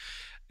that.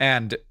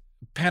 And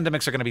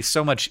pandemics are going to be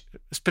so much,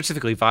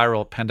 specifically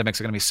viral pandemics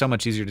are going to be so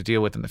much easier to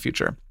deal with in the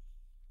future.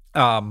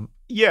 And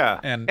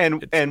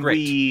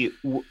we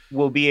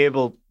will be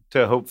able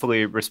to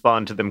hopefully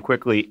respond to them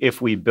quickly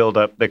if we build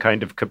up the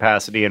kind of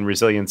capacity and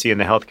resiliency in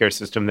the healthcare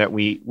system that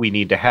we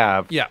need to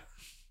have. Yeah.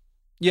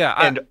 Yeah.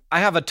 And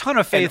I have a ton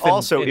of faith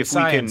in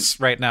science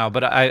right now,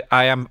 but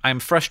I'm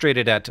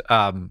frustrated at,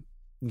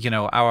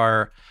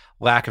 our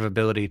lack of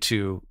ability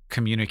to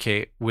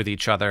communicate with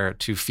each other,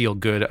 to feel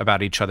good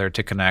about each other,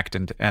 to connect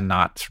and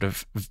not sort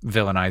of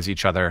villainize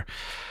each other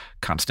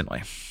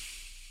constantly.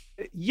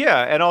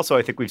 Yeah. And also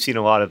I think we've seen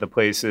a lot of the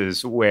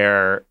places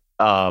where,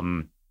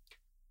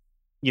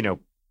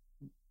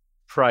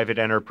 private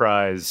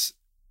enterprise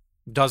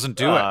doesn't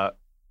do it.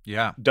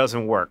 Yeah.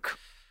 Doesn't work.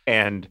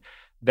 And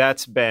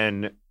that's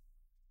been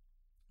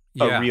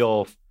a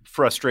real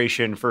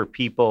frustration for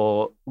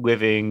people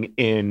living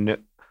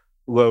in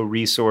low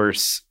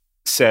resource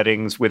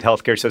settings with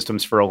healthcare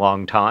systems for a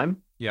long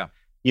time. Yeah.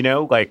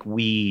 Like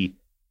we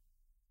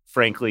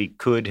frankly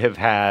could have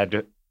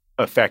had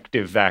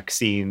effective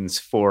vaccines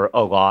for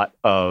a lot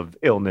of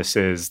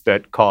illnesses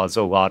that cause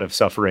a lot of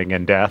suffering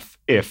and death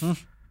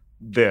if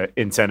the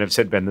incentives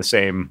had been the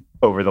same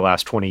over the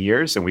last 20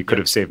 years and we could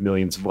have saved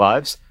millions of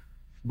lives.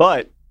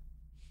 But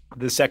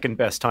the second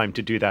best time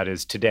to do that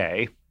is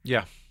today.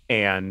 Yeah.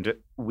 And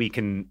we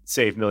can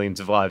save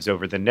millions of lives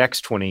over the next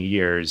 20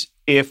 years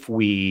if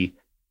we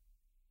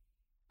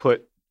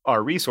put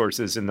our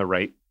resources in the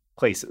right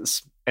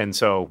places. And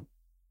so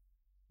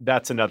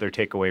that's another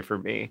takeaway for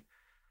me.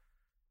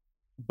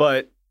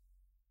 But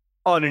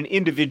on an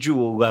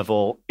individual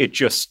level, it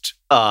just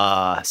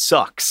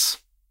sucks.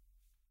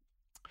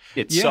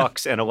 It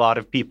sucks, and a lot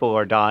of people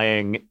are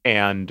dying,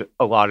 and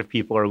a lot of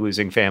people are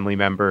losing family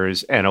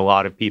members, and a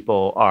lot of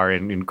people are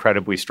in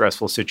incredibly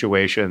stressful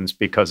situations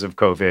because of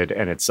COVID,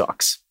 and it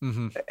sucks.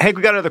 Mm-hmm. Hank,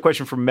 we got another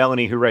question from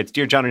Melanie, who writes,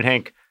 "Dear John and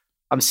Hank,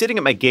 I'm sitting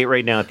at my gate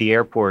right now at the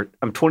airport.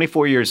 I'm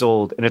 24 years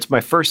old, and it's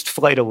my first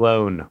flight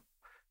alone.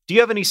 Do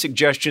you have any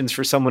suggestions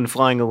for someone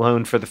flying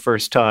alone for the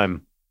first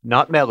time?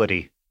 Not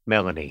Melody,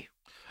 Melanie."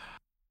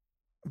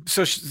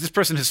 So this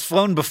person has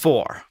flown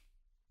before.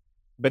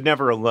 But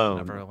never alone.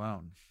 Never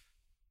alone.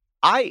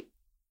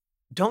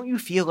 Don't you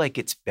feel like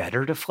it's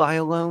better to fly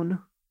alone?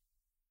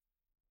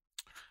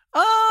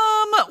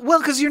 Well,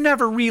 because you're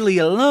never really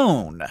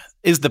alone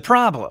is the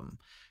problem.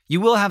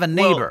 You will have a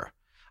neighbor.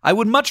 Well, I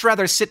would much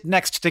rather sit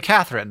next to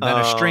Catherine than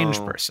a strange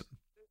person.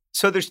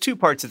 So there's two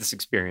parts of this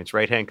experience,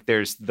 right, Hank?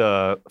 There's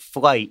the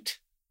flight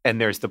and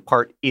there's the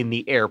part in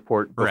the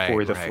airport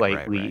before the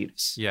flight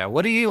leaves. Yeah.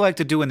 What do you like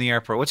to do in the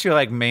airport? What's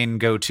your main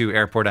go-to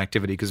airport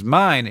activity? Because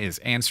mine is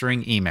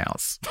answering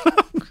emails.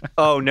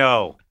 Oh,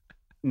 no.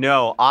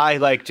 No, I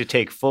like to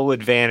take full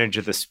advantage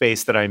of the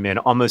space that I'm in.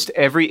 Almost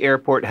every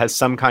airport has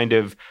some kind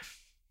of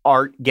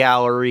art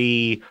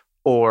gallery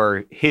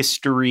or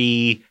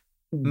history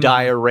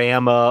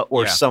diorama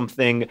or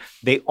something.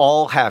 They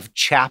all have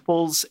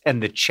chapels,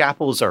 and the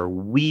chapels are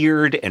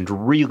weird and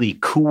really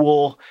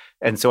cool.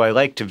 And so I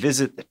like to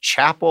visit the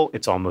chapel.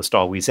 It's almost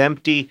always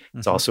empty.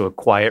 It's also a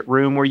quiet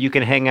room where you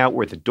can hang out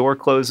where the door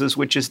closes,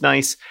 which is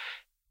nice.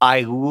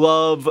 I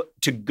love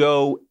to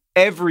go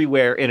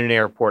everywhere in an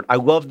airport. I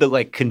love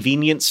the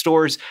convenience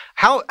stores.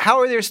 How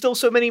are there still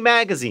so many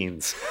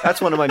magazines? That's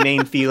one of my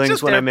main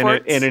feelings when I'm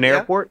in an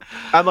airport.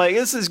 I'm like,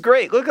 this is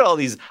great. Look at all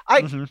these.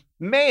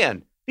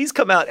 Man, these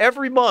come out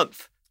every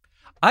month.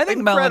 I think,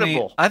 incredible.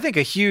 Melanie, I think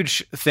a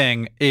huge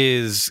thing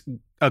is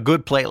a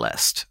good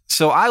playlist.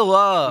 So I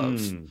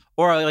love,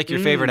 or your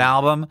favorite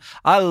album.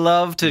 I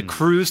love to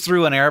cruise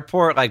through an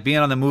airport, being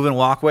on the moving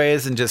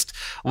walkways and just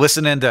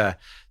listening to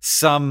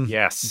some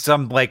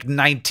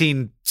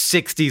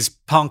 1960s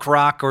punk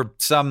rock or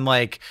some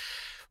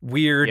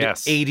weird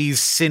 80s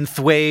synth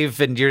wave,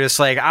 and you're just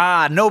like,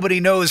 nobody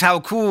knows how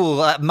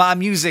cool my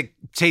music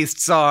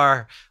tastes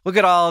are. Look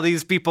at all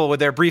these people with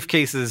their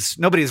briefcases.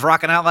 Nobody's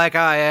rocking out like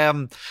I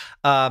am.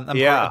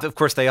 Of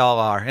course they all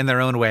are in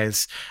their own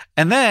ways.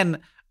 And then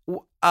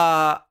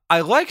I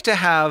like to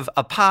have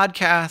a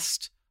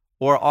podcast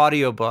or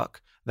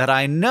audiobook that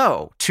I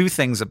know two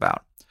things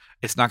about.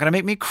 It's not going to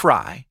make me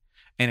cry,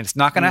 and it's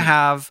not going to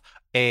have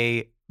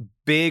a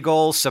big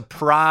old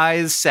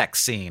surprise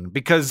sex scene,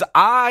 because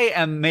I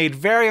am made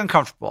very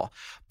uncomfortable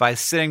by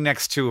sitting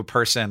next to a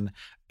person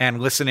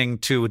and listening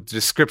to a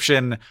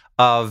description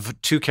of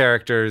two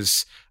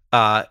characters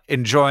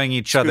enjoying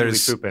each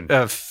other's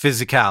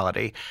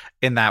physicality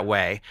in that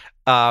way.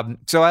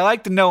 So I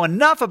like to know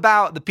enough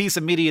about the piece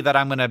of media that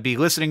I'm going to be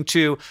listening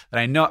to that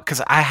I know,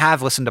 because I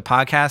have listened to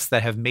podcasts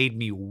that have made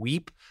me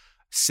weep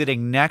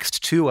sitting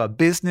next to a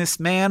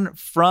businessman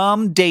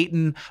from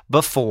Dayton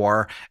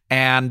before,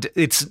 and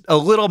it's a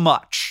little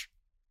much.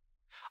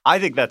 I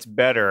think that's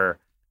better,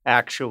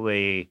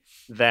 actually,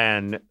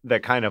 than the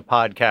kind of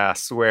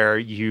podcasts where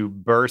you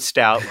burst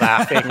out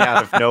laughing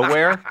out of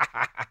nowhere.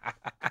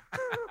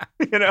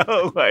 You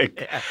know,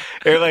 like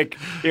you're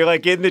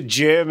like in the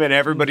gym and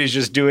everybody's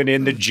just doing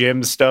in the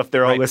gym stuff.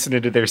 They're all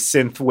listening to their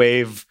synth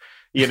wave,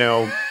 you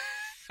know.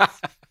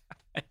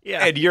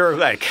 And you're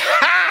like,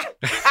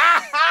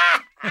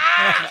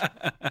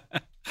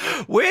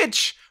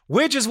 which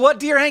is what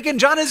Dear Hank and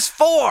John is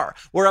for.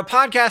 We're a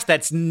podcast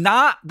that's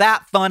not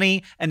that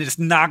funny and it's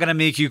not going to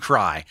make you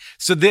cry.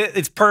 So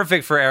it's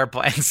perfect for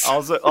airplanes.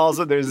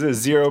 Also, there's a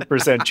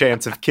 0%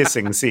 chance of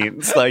kissing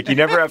scenes. Like, you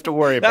never have to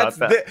worry about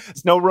that.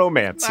 There's no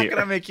romance here. It's not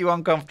going to make you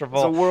uncomfortable.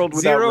 It's a world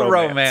without zero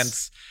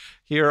romance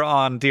here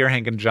on Dear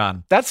Hank and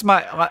John. That's and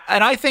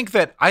I think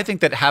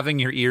that having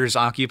your ears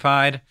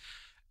occupied,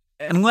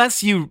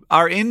 unless you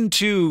are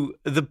into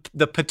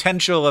the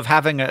potential of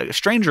having a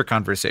stranger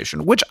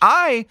conversation, which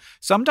I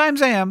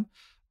sometimes am,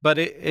 but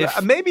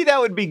maybe that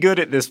would be good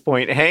at this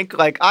point, Hank.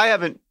 Like, I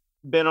haven't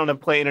been on a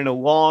plane in a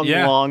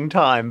long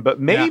time,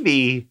 but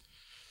maybe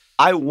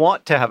I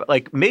want to have,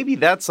 like, maybe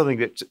that's something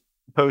that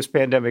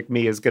post-pandemic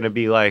me is going to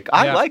be like,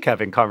 I like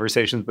having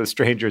conversations with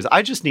strangers.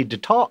 I just need to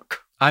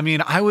talk. I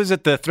mean, I was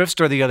at the thrift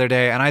store the other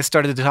day and I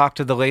started to talk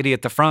to the lady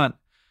at the front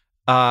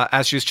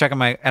as she was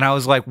checking and I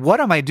was like,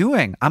 what am I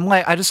doing?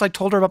 I just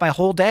told her about my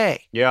whole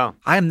day. Yeah.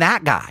 I am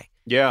that guy.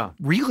 Yeah.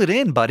 Reel it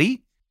in,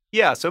 buddy.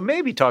 Yeah. So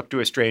maybe talk to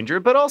a stranger,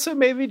 but also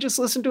maybe just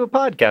listen to a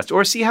podcast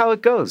or see how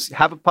it goes.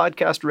 Have a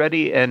podcast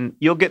ready and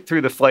you'll get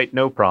through the flight.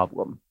 No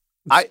problem.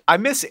 I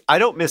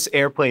don't miss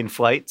airplane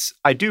flights.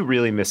 I do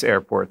really miss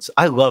airports.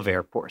 I love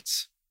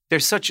airports.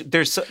 There's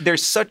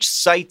such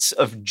sights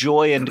of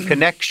joy and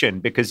connection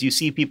because you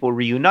see people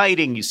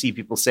reuniting, you see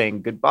people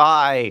saying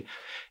goodbye.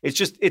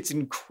 It's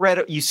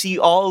incredible. You see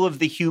all of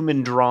the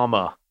human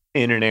drama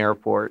in an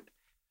airport.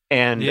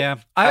 And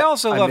I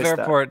also love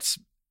airports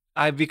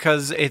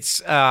because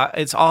it's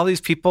all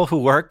these people who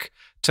work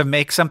to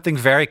make something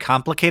very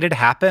complicated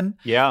happen.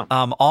 Yeah.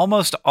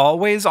 Almost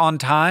always on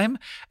time.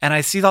 And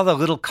I see all the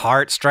little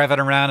carts driving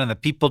around and the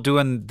people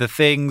doing the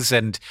things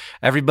and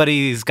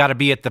everybody's got to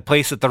be at the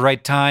place at the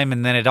right time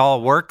and then it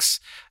all works.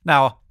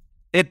 Now,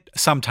 it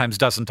sometimes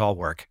doesn't all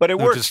work. But it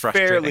works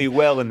fairly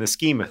well in the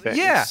scheme of things.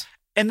 Yeah.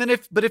 And then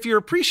if you're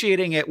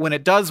appreciating it when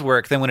it does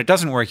work, then when it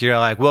doesn't work, you're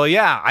like, well,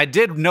 yeah, I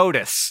did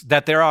notice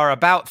that there are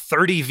about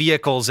 30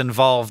 vehicles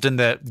involved in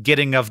the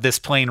getting of this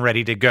plane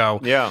ready to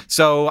go. Yeah.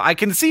 So I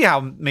can see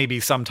how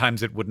maybe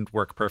sometimes it wouldn't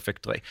work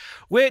perfectly.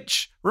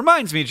 Which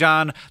reminds me,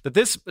 John, that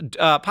this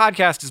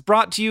podcast is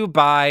brought to you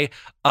by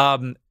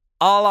A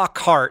La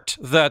Carte,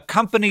 the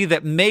company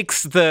that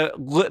makes the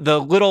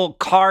little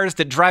cars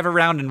that drive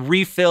around and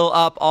refill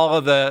up all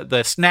of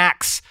the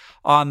snacks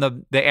on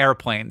the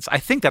airplanes. I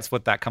think that's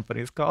what that company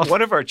is called.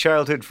 One of our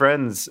childhood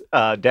friends'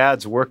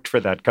 dads worked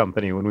for that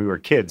company when we were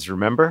kids,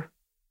 remember?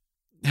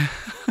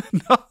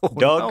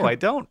 No, I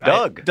don't.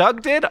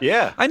 Doug did?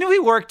 Yeah. I knew he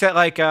worked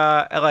at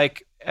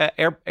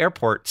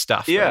airport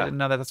stuff. Yeah. I didn't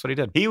know that's what he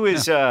did. He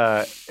was,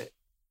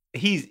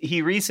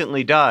 he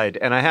recently died,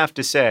 and I have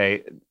to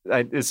say,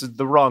 this is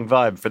the wrong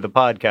vibe for the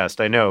podcast,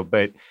 I know,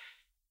 but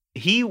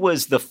he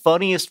was the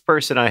funniest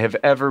person I have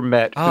ever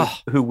met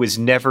who was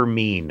never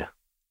mean.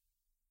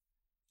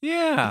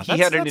 Yeah. He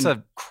had an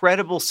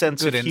incredible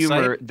sense of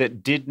humor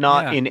that did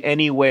not in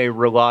any way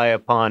rely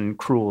upon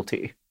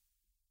cruelty.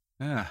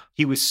 Yeah.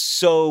 He was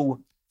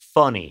so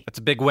funny. That's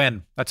a big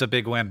win.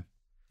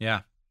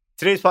 Yeah.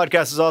 Today's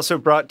podcast is also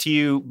brought to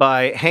you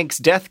by Hank's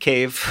Death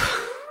Cave.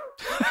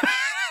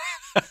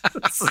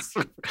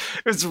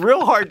 It's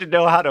real hard to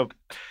know how to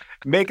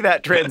make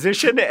that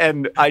transition,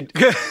 and I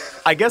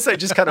guess I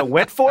just kind of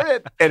went for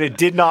it, and it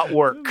did not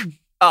work.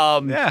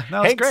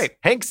 It's great.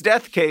 Hank's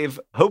Death Cave.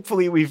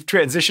 Hopefully we've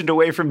transitioned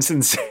away from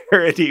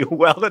sincerity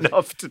well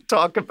enough to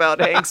talk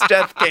about Hank's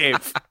Death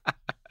Cave.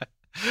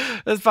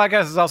 This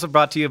podcast is also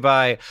brought to you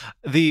by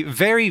the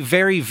very,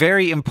 very,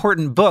 very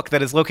important book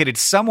that is located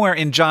somewhere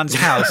in John's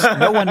house.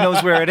 No one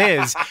knows where it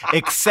is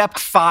except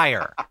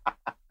fire.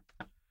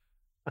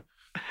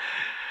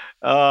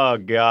 Oh,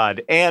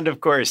 God. And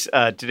of course,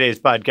 today's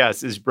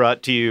podcast is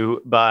brought to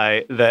you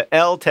by the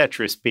L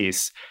Tetris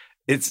piece.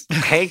 It's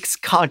Hank's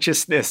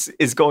consciousness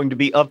is going to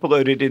be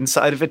uploaded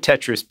inside of a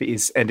Tetris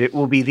piece, and it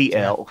will be the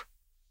L.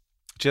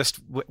 Just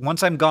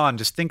once I'm gone,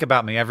 just think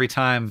about me every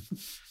time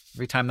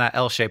that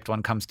L-shaped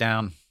one comes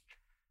down.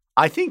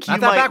 I think you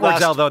not might that backwards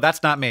last, L, though.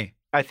 That's not me.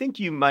 I think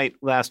you might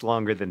last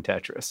longer than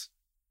Tetris.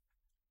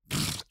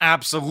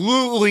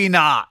 Absolutely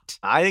not.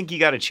 I think you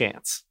got a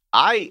chance.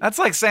 That's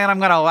like saying I'm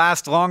going to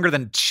last longer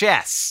than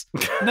chess.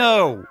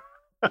 No.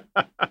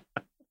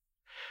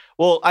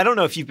 Well, I don't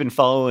know if you've been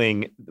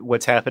following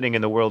what's happening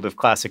in the world of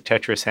classic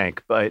Tetris,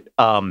 Hank, but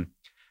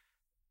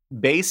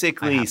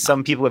basically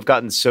some people have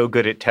gotten so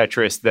good at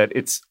Tetris that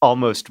it's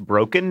almost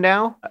broken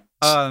now.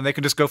 They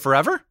can just go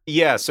forever?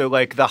 Yeah, so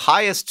like the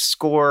highest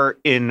score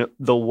in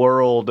the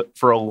world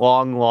for a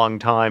long, long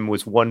time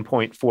was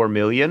 1.4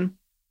 million.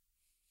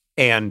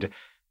 And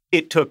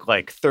it took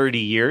like 30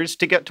 years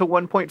to get to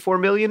 1.4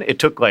 million. It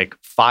took like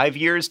 5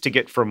 years to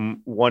get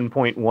from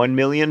 1.1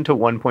 million to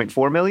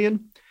 1.4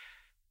 million.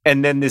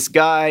 And then this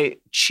guy,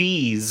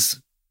 Cheese,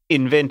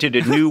 invented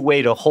a new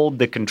way to hold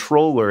the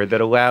controller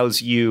that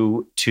allows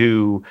you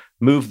to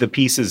move the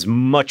pieces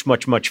much,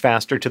 much, much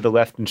faster to the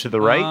left and to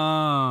the right.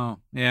 Oh,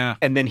 yeah.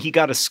 And then he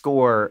got a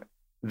score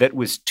that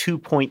was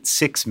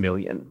 2.6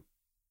 million.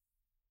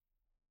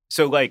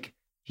 So like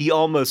he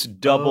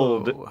almost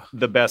doubled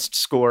the best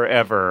score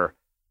ever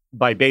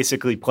by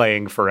basically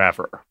playing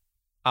forever.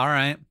 All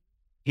right.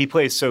 He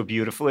plays so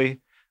beautifully.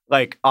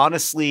 Like,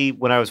 honestly,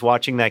 when I was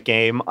watching that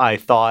game, I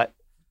thought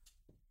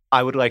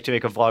I would like to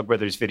make a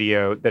Vlogbrothers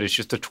video that is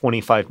just a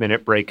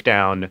 25-minute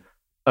breakdown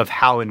of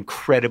how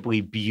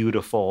incredibly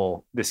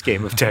beautiful this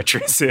game of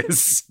Tetris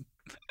is.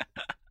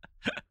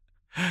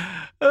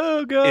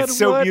 Oh, God. It's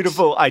so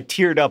beautiful. I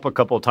teared up a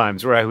couple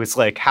times where I was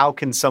like, how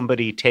can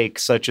somebody take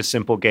such a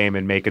simple game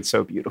and make it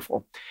so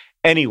beautiful?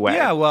 Anyway.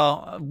 Yeah,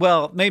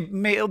 well,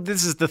 maybe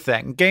this is the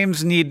thing.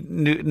 Games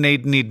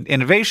need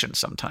innovation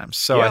sometimes.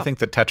 So yeah. I think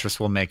that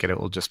Tetris will make it. It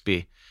will just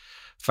be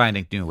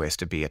finding new ways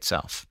to be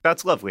itself.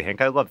 That's lovely,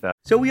 Hank. I love that.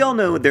 So we all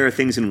know there are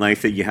things in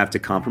life that you have to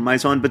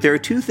compromise on, but there are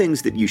two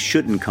things that you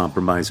shouldn't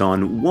compromise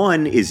on.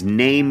 One is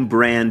name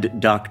brand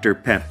Dr.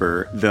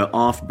 Pepper. The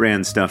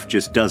off-brand stuff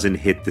just doesn't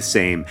hit the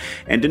same.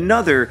 And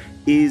another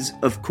is,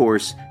 of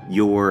course,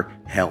 your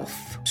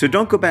health. So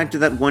don't go back to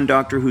that one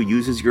doctor who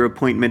uses your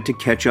appointment to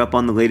catch up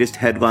on the latest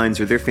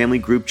headlines or their family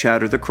group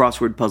chat or the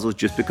crossword puzzles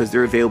just because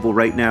they're available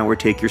right now, or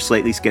take your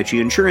slightly sketchy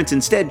insurance.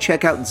 Instead,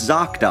 check out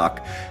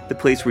ZocDoc, the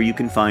place where you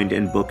can find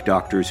and book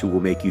doctors who will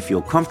make you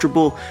feel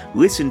comfortable,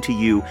 listen to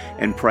you,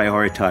 and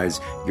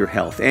prioritize your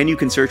health. And you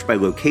can search by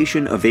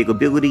location,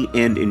 availability,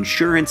 and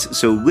insurance.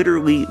 So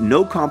literally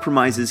no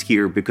compromises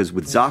here, because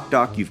with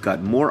ZocDoc, you've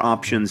got more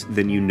options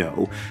than you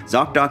know.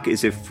 ZocDoc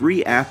is a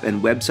free app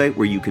and website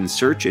where you can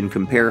search and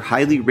compare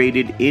highly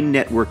rated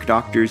in-network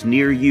doctors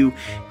near you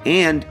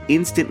and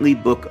instantly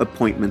book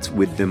appointments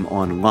with them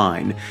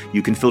online.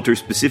 You can filter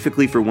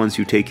specifically for ones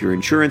who take your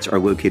insurance, are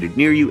located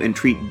near you, and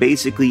treat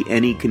basically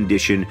any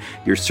condition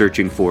you're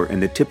searching for.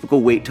 And the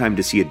typical wait time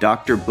to see a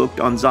doctor booked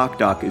on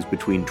ZocDoc is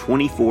between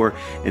 24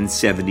 and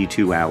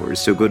 72 hours.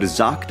 So go to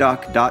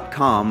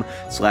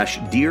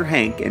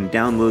ZocDoc.com/DearHank and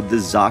download the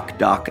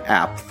ZocDoc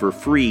app for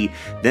free.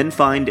 Then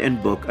find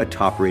and book a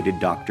top-rated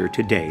doctor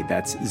today.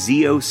 That's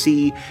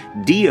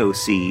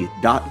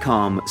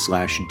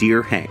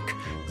ZocDoc.com/DearHank.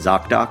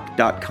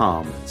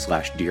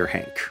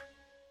 ZocDoc.com/DearHank.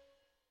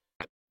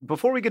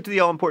 Before we get to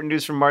the all-important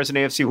news from Mars and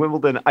AFC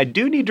Wimbledon, I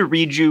do need to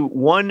read you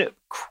one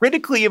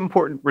critically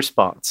important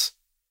response.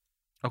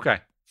 Okay.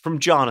 From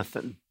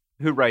Jonathan,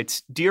 who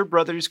writes, Dear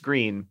Brothers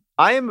Green,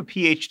 I am a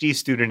PhD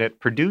student at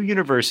Purdue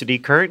University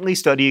currently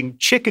studying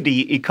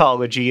chickadee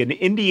ecology in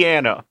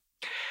Indiana.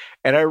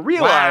 And I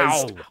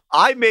realized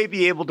I may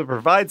be able to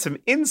provide some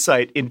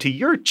insight into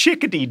your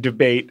chickadee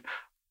debate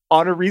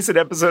on a recent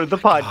episode of the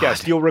podcast.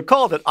 God. You'll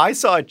recall that I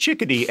saw a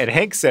chickadee and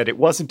Hank said it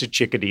wasn't a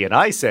chickadee, and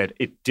I said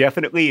it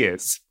definitely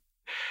is.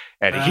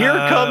 And here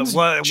comes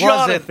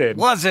Jonathan.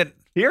 Was it?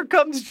 Here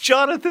comes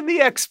Jonathan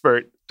the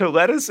expert to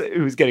let us,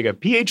 who's getting a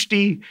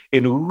PhD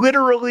in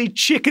literally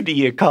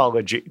chickadee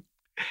ecology.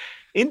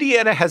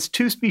 Indiana has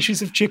two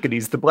species of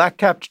chickadees, the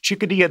black-capped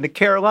chickadee and the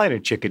Carolina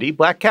chickadee.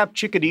 Black-capped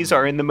chickadees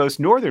are in the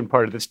most northern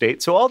part of the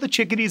state, so all the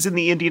chickadees in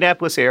the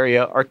Indianapolis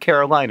area are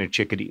Carolina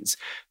chickadees.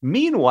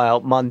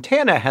 Meanwhile,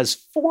 Montana has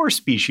four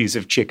species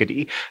of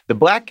chickadee, the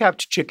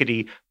black-capped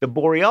chickadee, the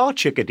boreal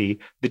chickadee,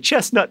 the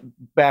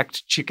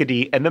chestnut-backed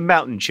chickadee, and the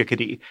mountain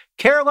chickadee.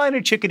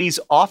 Carolina chickadees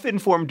often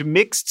formed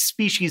mixed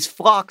species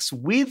flocks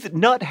with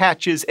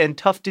nuthatches and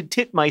tufted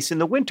titmice in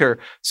the winter,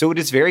 so it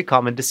is very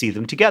common to see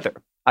them together.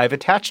 I've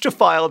attached a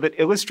file that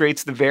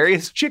illustrates the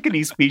various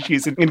chickadee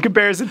species in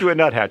comparison to a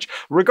nuthatch.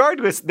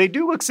 Regardless, they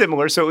do look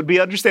similar, so it would be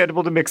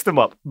understandable to mix them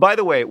up. By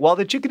the way, while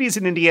the chickadees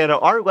in Indiana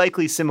are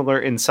likely similar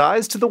in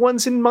size to the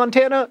ones in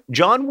Montana,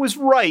 John was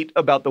right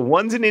about the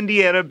ones in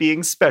Indiana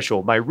being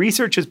special. My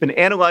research has been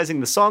analyzing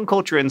the song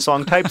culture and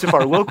song types of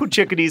our local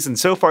chickadees, and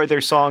so far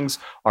their songs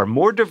are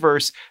more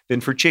diverse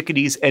than for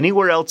chickadees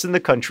anywhere else in the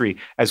country,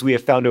 as we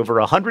have found over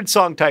 100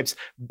 song types.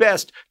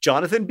 Best,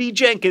 Jonathan B.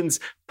 Jenkins,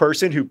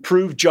 person who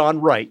proved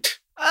John right.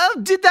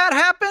 Did that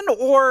happen?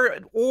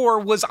 Or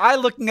was I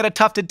looking at a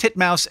tufted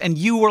titmouse and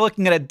you were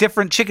looking at a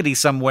different chickadee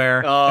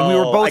somewhere and we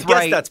were both right?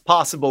 I guess that's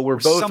possible. We're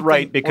both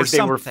right because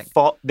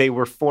they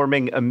were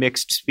forming a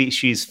mixed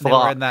species flock.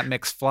 They were in that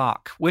mixed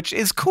flock, which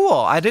is cool.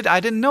 I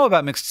didn't know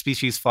about mixed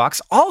species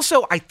flocks.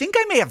 Also, I think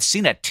I may have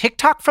seen a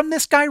TikTok from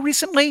this guy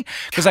recently,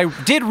 because I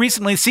did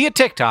recently see a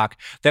TikTok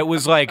that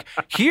was like,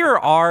 here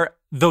are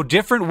the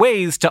different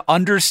ways to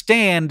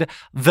understand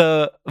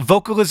the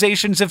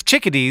vocalizations of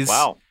chickadees.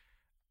 Wow.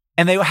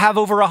 And they have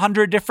over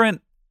 100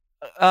 different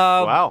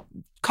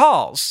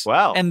calls.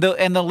 Wow. And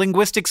the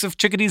linguistics of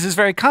chickadees is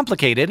very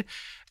complicated.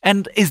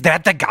 And is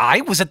that the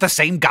guy? Was it the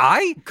same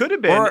guy? Could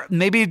have been. Or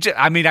maybe,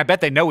 I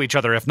bet they know each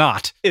other if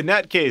not. In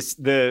that case,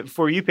 the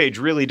For You page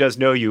really does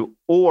know you.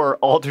 Or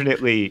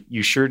alternately,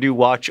 you sure do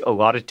watch a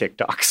lot of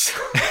TikToks.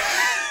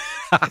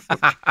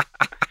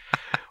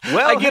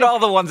 Well, I get all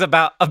the ones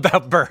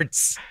about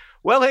birds.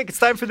 Well, Hank, it's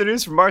time for the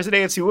news from Mars and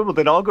AFC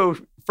Wimbledon. I'll go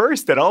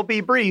first, and I'll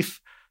be brief.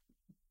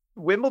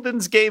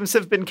 Wimbledon's games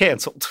have been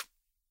canceled.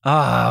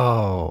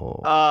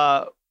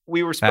 Oh.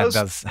 We were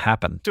supposed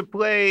to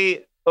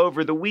play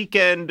over the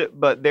weekend,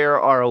 but there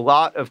were a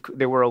lot of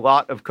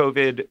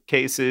COVID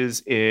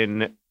cases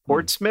in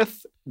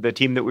Portsmouth, the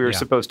team that we were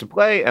supposed to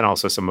play, and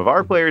also some of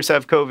our players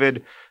have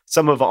COVID.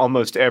 Some of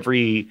almost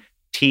every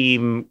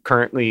team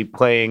currently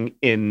playing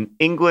in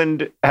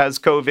England has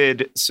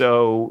COVID.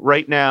 So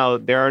right now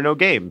there are no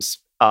games.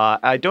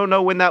 I don't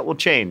know when that will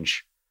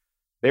change.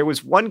 There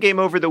was one game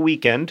over the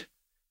weekend,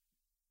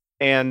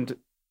 and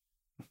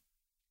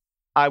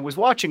I was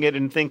watching it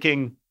and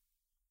thinking,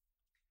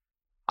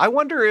 I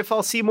wonder if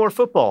I'll see more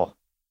football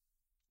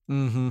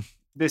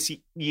this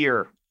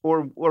year,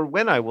 or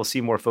when I will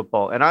see more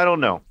football. And I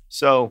don't know.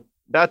 So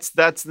that's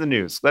the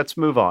news. Let's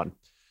move on.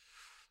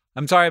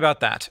 I'm sorry about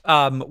that.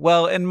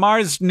 Well, in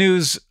Mars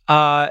news,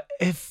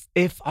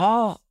 if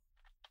all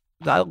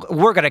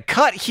we're going to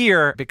cut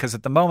here because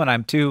at the moment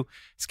I'm too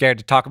scared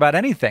to talk about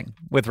anything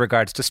with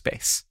regards to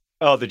space.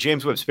 Oh, the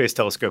James Webb Space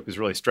Telescope is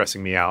really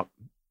stressing me out.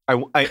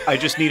 I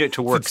just need it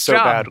to work so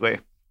badly.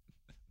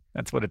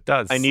 That's what it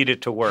does. I need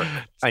it to work.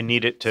 I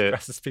need it to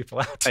stresses people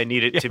out. I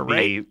need it to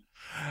be.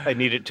 I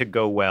need it to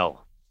go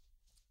well.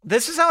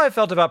 This is how I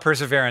felt about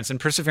Perseverance, and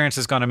Perseverance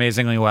has gone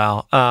amazingly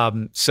well.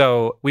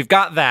 So we've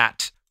got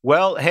that.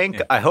 Well,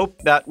 Hank, I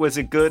hope that was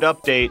a good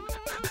update.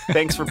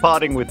 Thanks for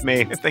podding with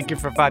me. Thank you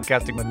for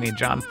podcasting with me,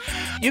 John.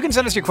 You can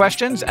send us your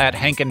questions at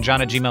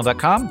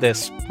hankandjohn@gmail.com.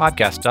 This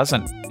podcast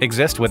doesn't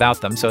exist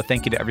without them, so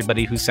thank you to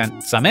everybody who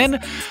sent some in.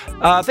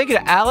 Thank you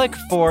to Alec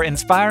for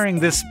inspiring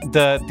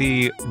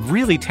the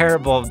really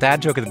terrible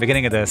dad joke at the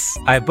beginning of this.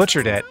 I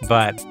butchered it,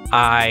 but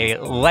I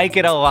like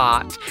it a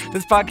lot.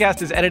 This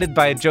podcast is edited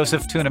by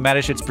Joseph Tuna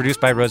Medish. It's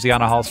produced by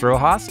Rosiana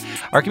Halls-Rojas.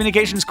 Our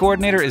communications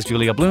coordinator is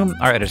Julia Bloom.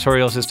 Our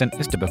editorial assistant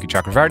is Boki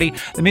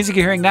Chakravarti. The music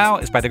you're hearing now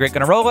is by the Great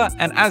Gunnarolla,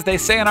 and as they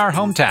say in our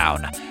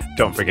hometown,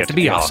 don't forget to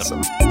be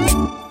awesome.